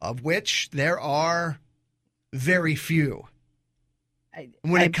 of which there are very few.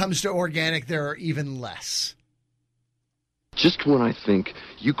 When it comes to organic, there are even less. Just when I think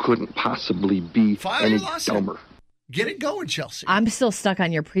you couldn't possibly be File any your lawsuit. dumber. Get it going, Chelsea. I'm still stuck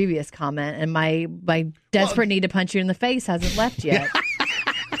on your previous comment, and my desperate need to punch you in the face hasn't left yet.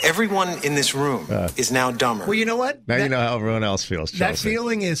 Everyone in this room is now dumber. Well, you know what? Now you know how everyone else feels, Chelsea. That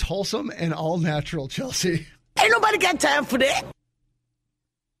feeling is wholesome and all natural, Chelsea. Ain't nobody got time for that.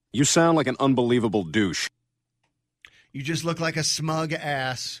 You sound like an unbelievable douche. You just look like a smug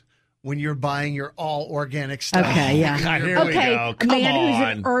ass when you're buying your all organic stuff. Okay, yeah. God, here we Okay, go. a Come man on.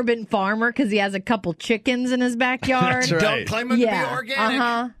 who's an urban farmer because he has a couple chickens in his backyard. That's right. Don't claim them to be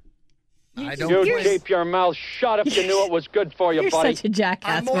organic. I don't. You keep your mouth shut if you knew it was good for you, You're buddy. such a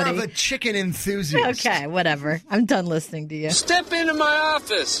jackass, I'm more Woody. of a chicken enthusiast. Okay, whatever. I'm done listening to you. Step into my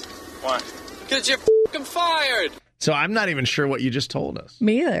office. Why? Because you're fucking fired. So I'm not even sure what you just told us.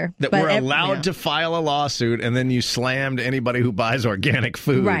 Me either. That we're allowed to file a lawsuit, and then you slammed anybody who buys organic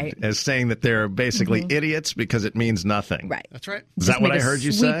food as saying that they're basically idiots because it means nothing. Right. That's right. Is that what I heard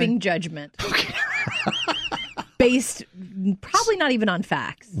you say? Sweeping judgment. Based probably not even on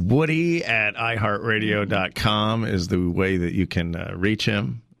facts. Woody at iHeartRadio.com is the way that you can reach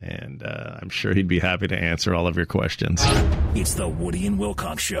him, and I'm sure he'd be happy to answer all of your questions. It's the Woody and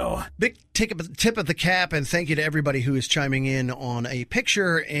Wilcox Show. Big tip of the cap, and thank you to everybody who is chiming in on a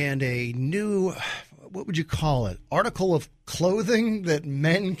picture and a new, what would you call it, article of clothing that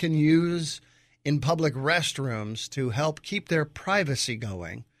men can use in public restrooms to help keep their privacy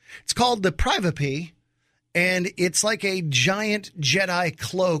going. It's called the Privi-Pee, and it's like a giant Jedi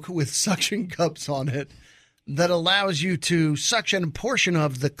cloak with suction cups on it that allows you to suction a portion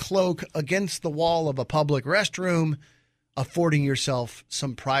of the cloak against the wall of a public restroom, affording yourself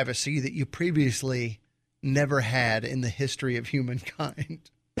some privacy that you previously never had in the history of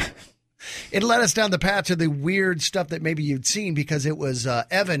humankind. It led us down the path to the weird stuff that maybe you'd seen, because it was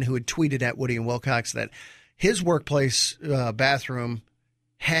Evan who had tweeted at Woody and Wilcox that his workplace bathroom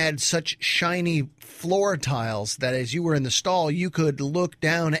had such shiny floor tiles that as you were in the stall, you could look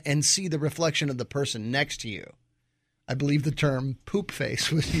down and see the reflection of the person next to you. I believe the term poop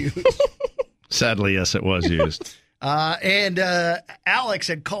face was used. Sadly, yes, it was used. And Alex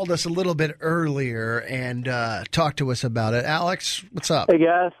had called us a little bit earlier and talked to us about it. Alex, what's up? Hey,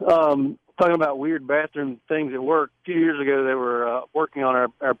 guys. Talking about weird bathroom things at work. A few years ago, they were working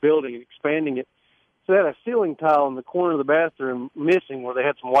on our building and expanding it. So they had a ceiling tile in the corner of the bathroom missing where they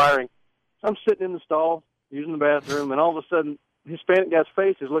had some wiring. So I'm sitting in the stall using the bathroom, and all of a sudden, Hispanic guy's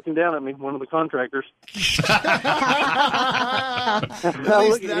face is looking down at me, one of the contractors. I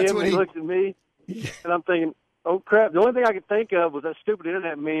look at him, and he looks at me, and I'm thinking, oh, crap. The only thing I could think of was that stupid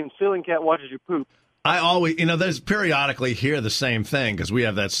internet meme, ceiling cat watches you poop. I always, there's periodically hear the same thing because we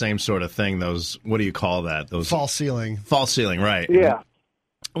have that same sort of thing. Those, what do you call that? Those false ceiling. False ceiling, right. Yeah.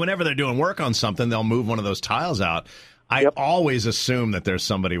 Whenever they're doing work on something, they'll move one of those tiles out. I always assume that there's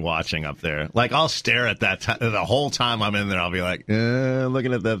somebody watching up there. Like, I'll stare at that the whole time I'm in there. I'll be like,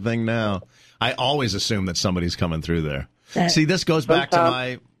 looking at that thing now. I always assume that somebody's coming through there. See, this goes back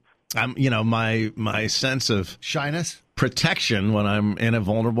to my sense of shyness, protection when I'm in a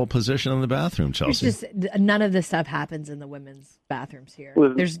vulnerable position in the bathroom, Chelsea. It's just none of this stuff happens in the women's bathrooms here.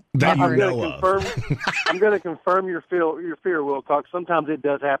 There's that never. I'm going to confirm your fear, Wilcox. Sometimes it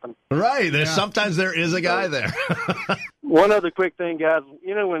does happen. Right. Sometimes there is a guy there. One other quick thing, guys.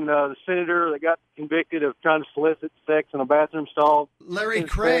 You know when the senator that got convicted of trying to solicit sex in a bathroom stall? Larry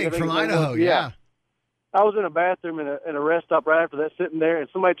Craig from Idaho, yeah. I was in a bathroom in a rest stop right after that, sitting there, and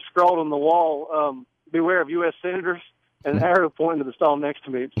somebody scrawled on the wall, beware of U.S. senators, and an arrow pointing to the stall next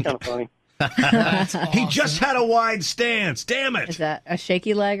to me. It's kind of funny. Awesome. He just had a wide stance. Damn it. Is that a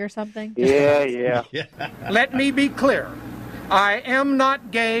shaky leg or something? Yeah. Let me be clear. I am not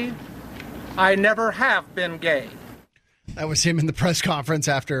gay. I never have been gay. That was him in the press conference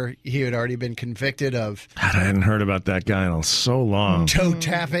after he had already been convicted of... God, I hadn't heard about that guy in so long.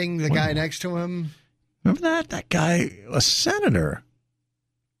 Toe-tapping the guy next to him. Remember that? That guy, a senator,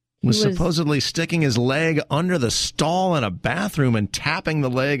 was supposedly sticking his leg under the stall in a bathroom and tapping the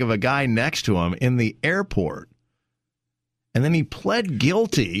leg of a guy next to him in the airport. And then he pled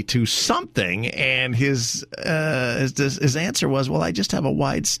guilty to something, and his answer was, well, I just have a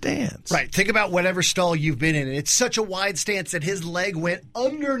wide stance. Right. Think about whatever stall you've been in. It's such a wide stance that his leg went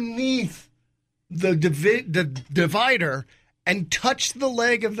underneath the divider and touched the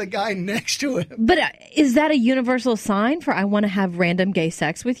leg of the guy next to him. But is that a universal sign for I want to have random gay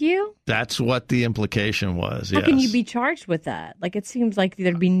sex with you? That's what the implication was, How can you be charged with that? Like, it seems like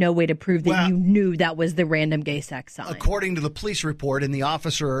there'd be no way to prove that you knew that was the random gay sex sign. According to the police report, and the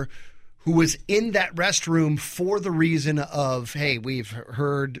officer who was in that restroom for the reason of, hey, we've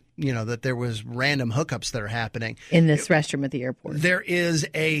heard, that there was random hookups that are happening. In this restroom at the airport. There is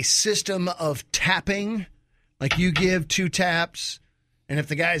a system of tapping. Like, you give 2 taps, and if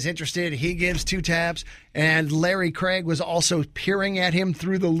the guy's interested, he gives 2 taps. And Larry Craig was also peering at him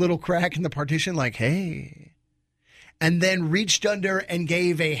through the little crack in the partition like, hey. And then reached under and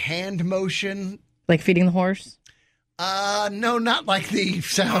gave a hand motion. Like feeding the horse? No, not like the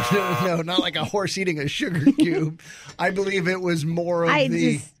sound. No, not like a horse eating a sugar cube. I believe it was more of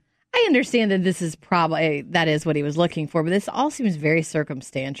I understand that this is that is what he was looking for, but this all seems very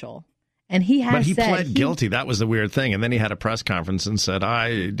circumstantial. And he pled guilty. That was the weird thing. And then he had a press conference and said,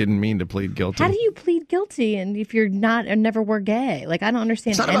 I didn't mean to plead guilty. How do you plead guilty and if you're not or never were gay? Like, I don't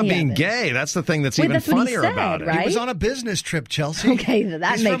understand. It's not about being gay. That's the thing that's even funnier about it. Right? He was on a business trip, Chelsea. Okay, that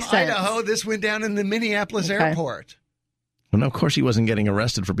makes sense. He's from Idaho. This went down in the Minneapolis airport. Well, no, of course he wasn't getting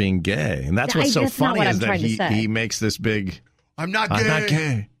arrested for being gay. And that's what's so funny is that he makes this big, I'm not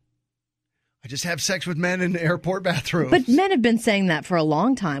gay. I just have sex with men in airport bathrooms. But men have been saying that for a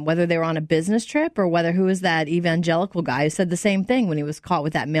long time, whether they were on a business trip or who was that evangelical guy who said the same thing when he was caught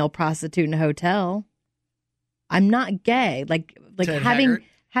with that male prostitute in a hotel. I'm not gay. Like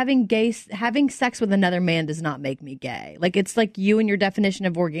having sex with another man does not make me gay. Like, it's like you and your definition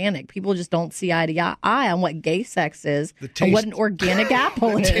of organic. People just don't see eye to eye on what gay sex is and what an organic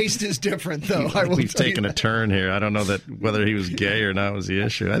apple is. The taste is different, though. We've taken a turn here. I don't know that whether he was gay or not was the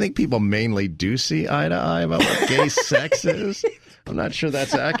issue. I think people mainly do see eye to eye about what gay sex is. I'm not sure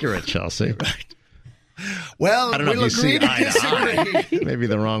that's accurate, Chelsea. Right. Well, I don't know if you see eye to eye. Maybe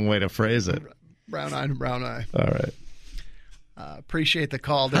the wrong way to phrase it. Brown eye to brown eye. All right. Appreciate the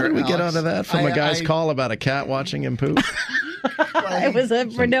call there. How did we Alex? get onto that from a guy's call about a cat watching him poop? It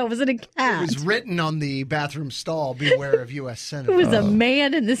wasn't a cat. It was written on the bathroom stall, beware of U.S. Senators. It was a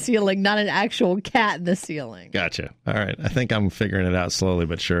man in the ceiling, not an actual cat in the ceiling. Gotcha. All right. I think I'm figuring it out slowly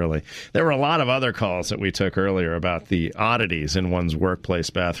but surely. There were a lot of other calls that we took earlier about the oddities in one's workplace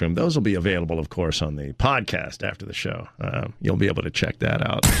bathroom. Those will be available, of course, on the podcast after the show. You'll be able to check that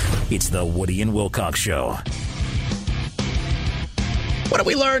out. It's the Woody and Wilcox Show. What did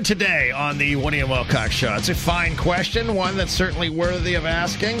we learn today on the Woody and Wilcox Show? It's a fine question, one that's certainly worthy of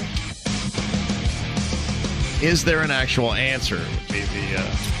asking. Is there an actual answer?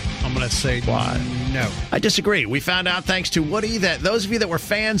 I'm going to say why? No. I disagree. We found out, thanks to Woody, that those of you that were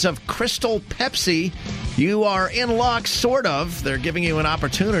fans of Crystal Pepsi, you are in luck, sort of. They're giving you an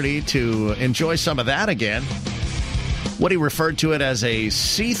opportunity to enjoy some of that again. Woody referred to it as a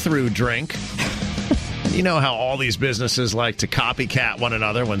see-through drink. You know how all these businesses like to copycat one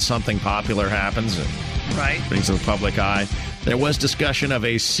another when something popular happens and brings to the public eye. There was discussion of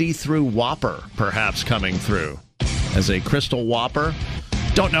a see-through Whopper perhaps coming through as a Crystal Whopper.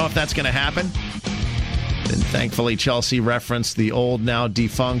 Don't know if that's going to happen. And thankfully, Chelsea referenced the old, now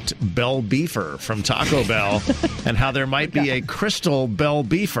defunct Bell Beefer from Taco Bell and how there might be a Crystal Bell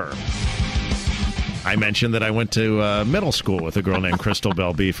Beefer. I mentioned that I went to middle school with a girl named Crystal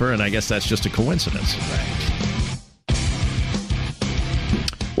Bell Beefer, and I guess that's just a coincidence.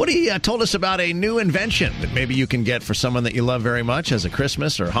 Woody told us about a new invention that maybe you can get for someone that you love very much as a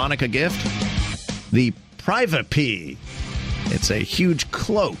Christmas or Hanukkah gift. The Privi-Pee. It's a huge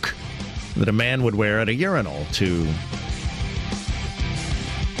cloak that a man would wear at a urinal to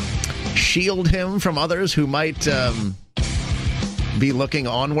shield him from others who might be looking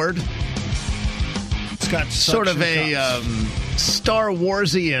onward. It's got sort of a Star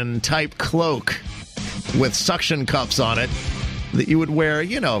Warsian type cloak with suction cups on it that you would wear,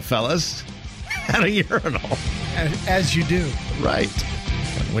 you know, fellas, at a urinal. As you do. Right.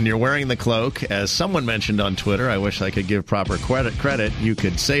 When you're wearing the cloak, as someone mentioned on Twitter, I wish I could give proper credit, you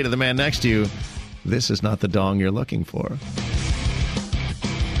could say to the man next to you, this is not the dong you're looking for.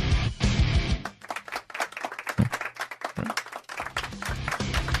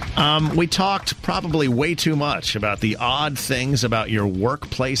 We talked probably way too much about the odd things about your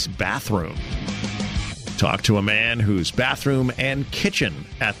workplace bathroom. Talked to a man whose bathroom and kitchen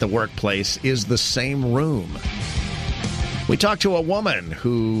at the workplace is the same room. We talked to a woman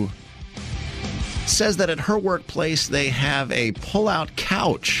who says that at her workplace they have a pull-out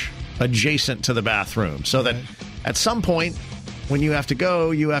couch adjacent to the bathroom, so that at some point when you have to go,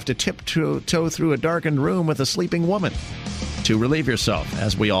 you have to tiptoe through a darkened room with a sleeping woman to relieve yourself,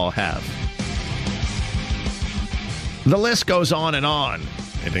 as we all have. The list goes on and on.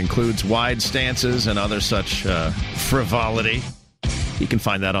 It includes wide stances and other such frivolity. You can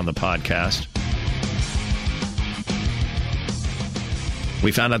find that on the podcast.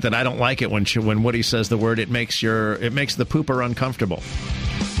 We found out that I don't like it when Woody says the word. It makes the pooper uncomfortable.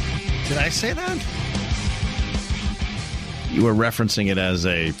 Did I say that? You were referencing it as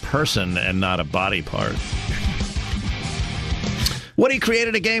a person and not a body part. Woody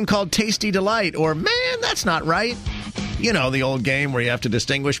created a game called Tasty Delight, or Man, That's Not Right. You know, the old game where you have to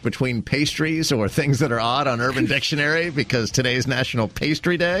distinguish between pastries or things that are odd on Urban Dictionary because today's National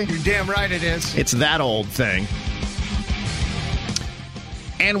Pastry Day. You're damn right it is. It's that old thing.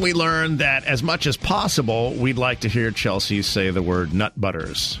 And we learned that as much as possible, we'd like to hear Chelsea say the word nut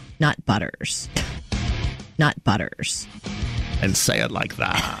butters. Nut butters. Nut butters. And say it like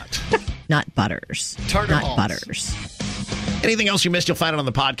that. Nut butters. Tartar Nut balls. butters. Anything else you missed, you'll find it on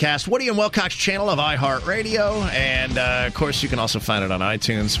the podcast. Woody and Wilcox channel of iHeartRadio. And, of course, you can also find it on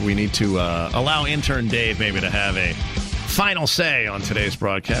iTunes. We need to allow intern Dave maybe to have a final say on today's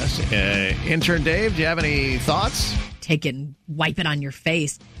broadcast. Intern Dave, do you have any thoughts? Take it and wipe it on your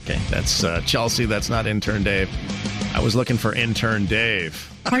face. Okay, that's Chelsea. That's not intern Dave. I was looking for intern Dave.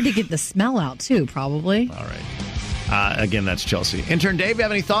 Hard to get the smell out, too, probably. All right. Again, that's Chelsea. Intern Dave, you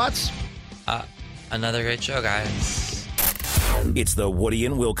have any thoughts? Another great show, guys. It's the Woody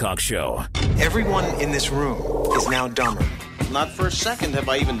and Wilcox Show. Everyone in this room is now dumber. Not for a second have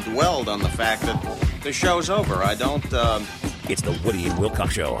I even dwelled on the fact that the show's over. I don't... It's the Woody and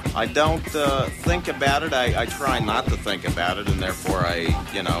Wilcox Show. I don't think about it. I try not to think about it, and therefore I,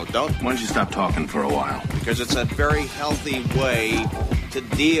 don't... Why don't you stop talking for a while? Because it's a very healthy way to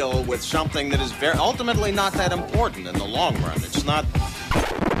deal with something that is ultimately not that important in the long run. It's not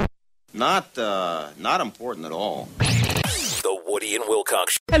important at all. The Woody and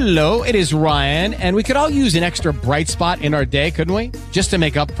Wilcox Show. Hello, it is Ryan, and we could all use an extra bright spot in our day, couldn't we? Just to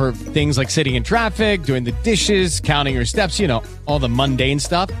make up for things like sitting in traffic, doing the dishes, counting your steps, all the mundane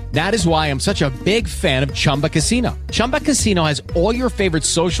stuff. That is why I'm such a big fan of Chumba Casino. Chumba Casino has all your favorite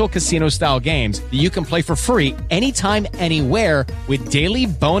social casino-style games that you can play for free anytime, anywhere with daily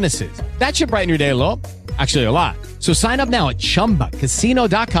bonuses. That should brighten your day a little. Actually, a lot. So sign up now at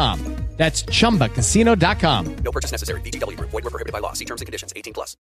ChumbaCasino.com. That's ChumbaCasino.com. No purchase necessary. VGW Group. Void where prohibited by law. See terms and conditions. 18+.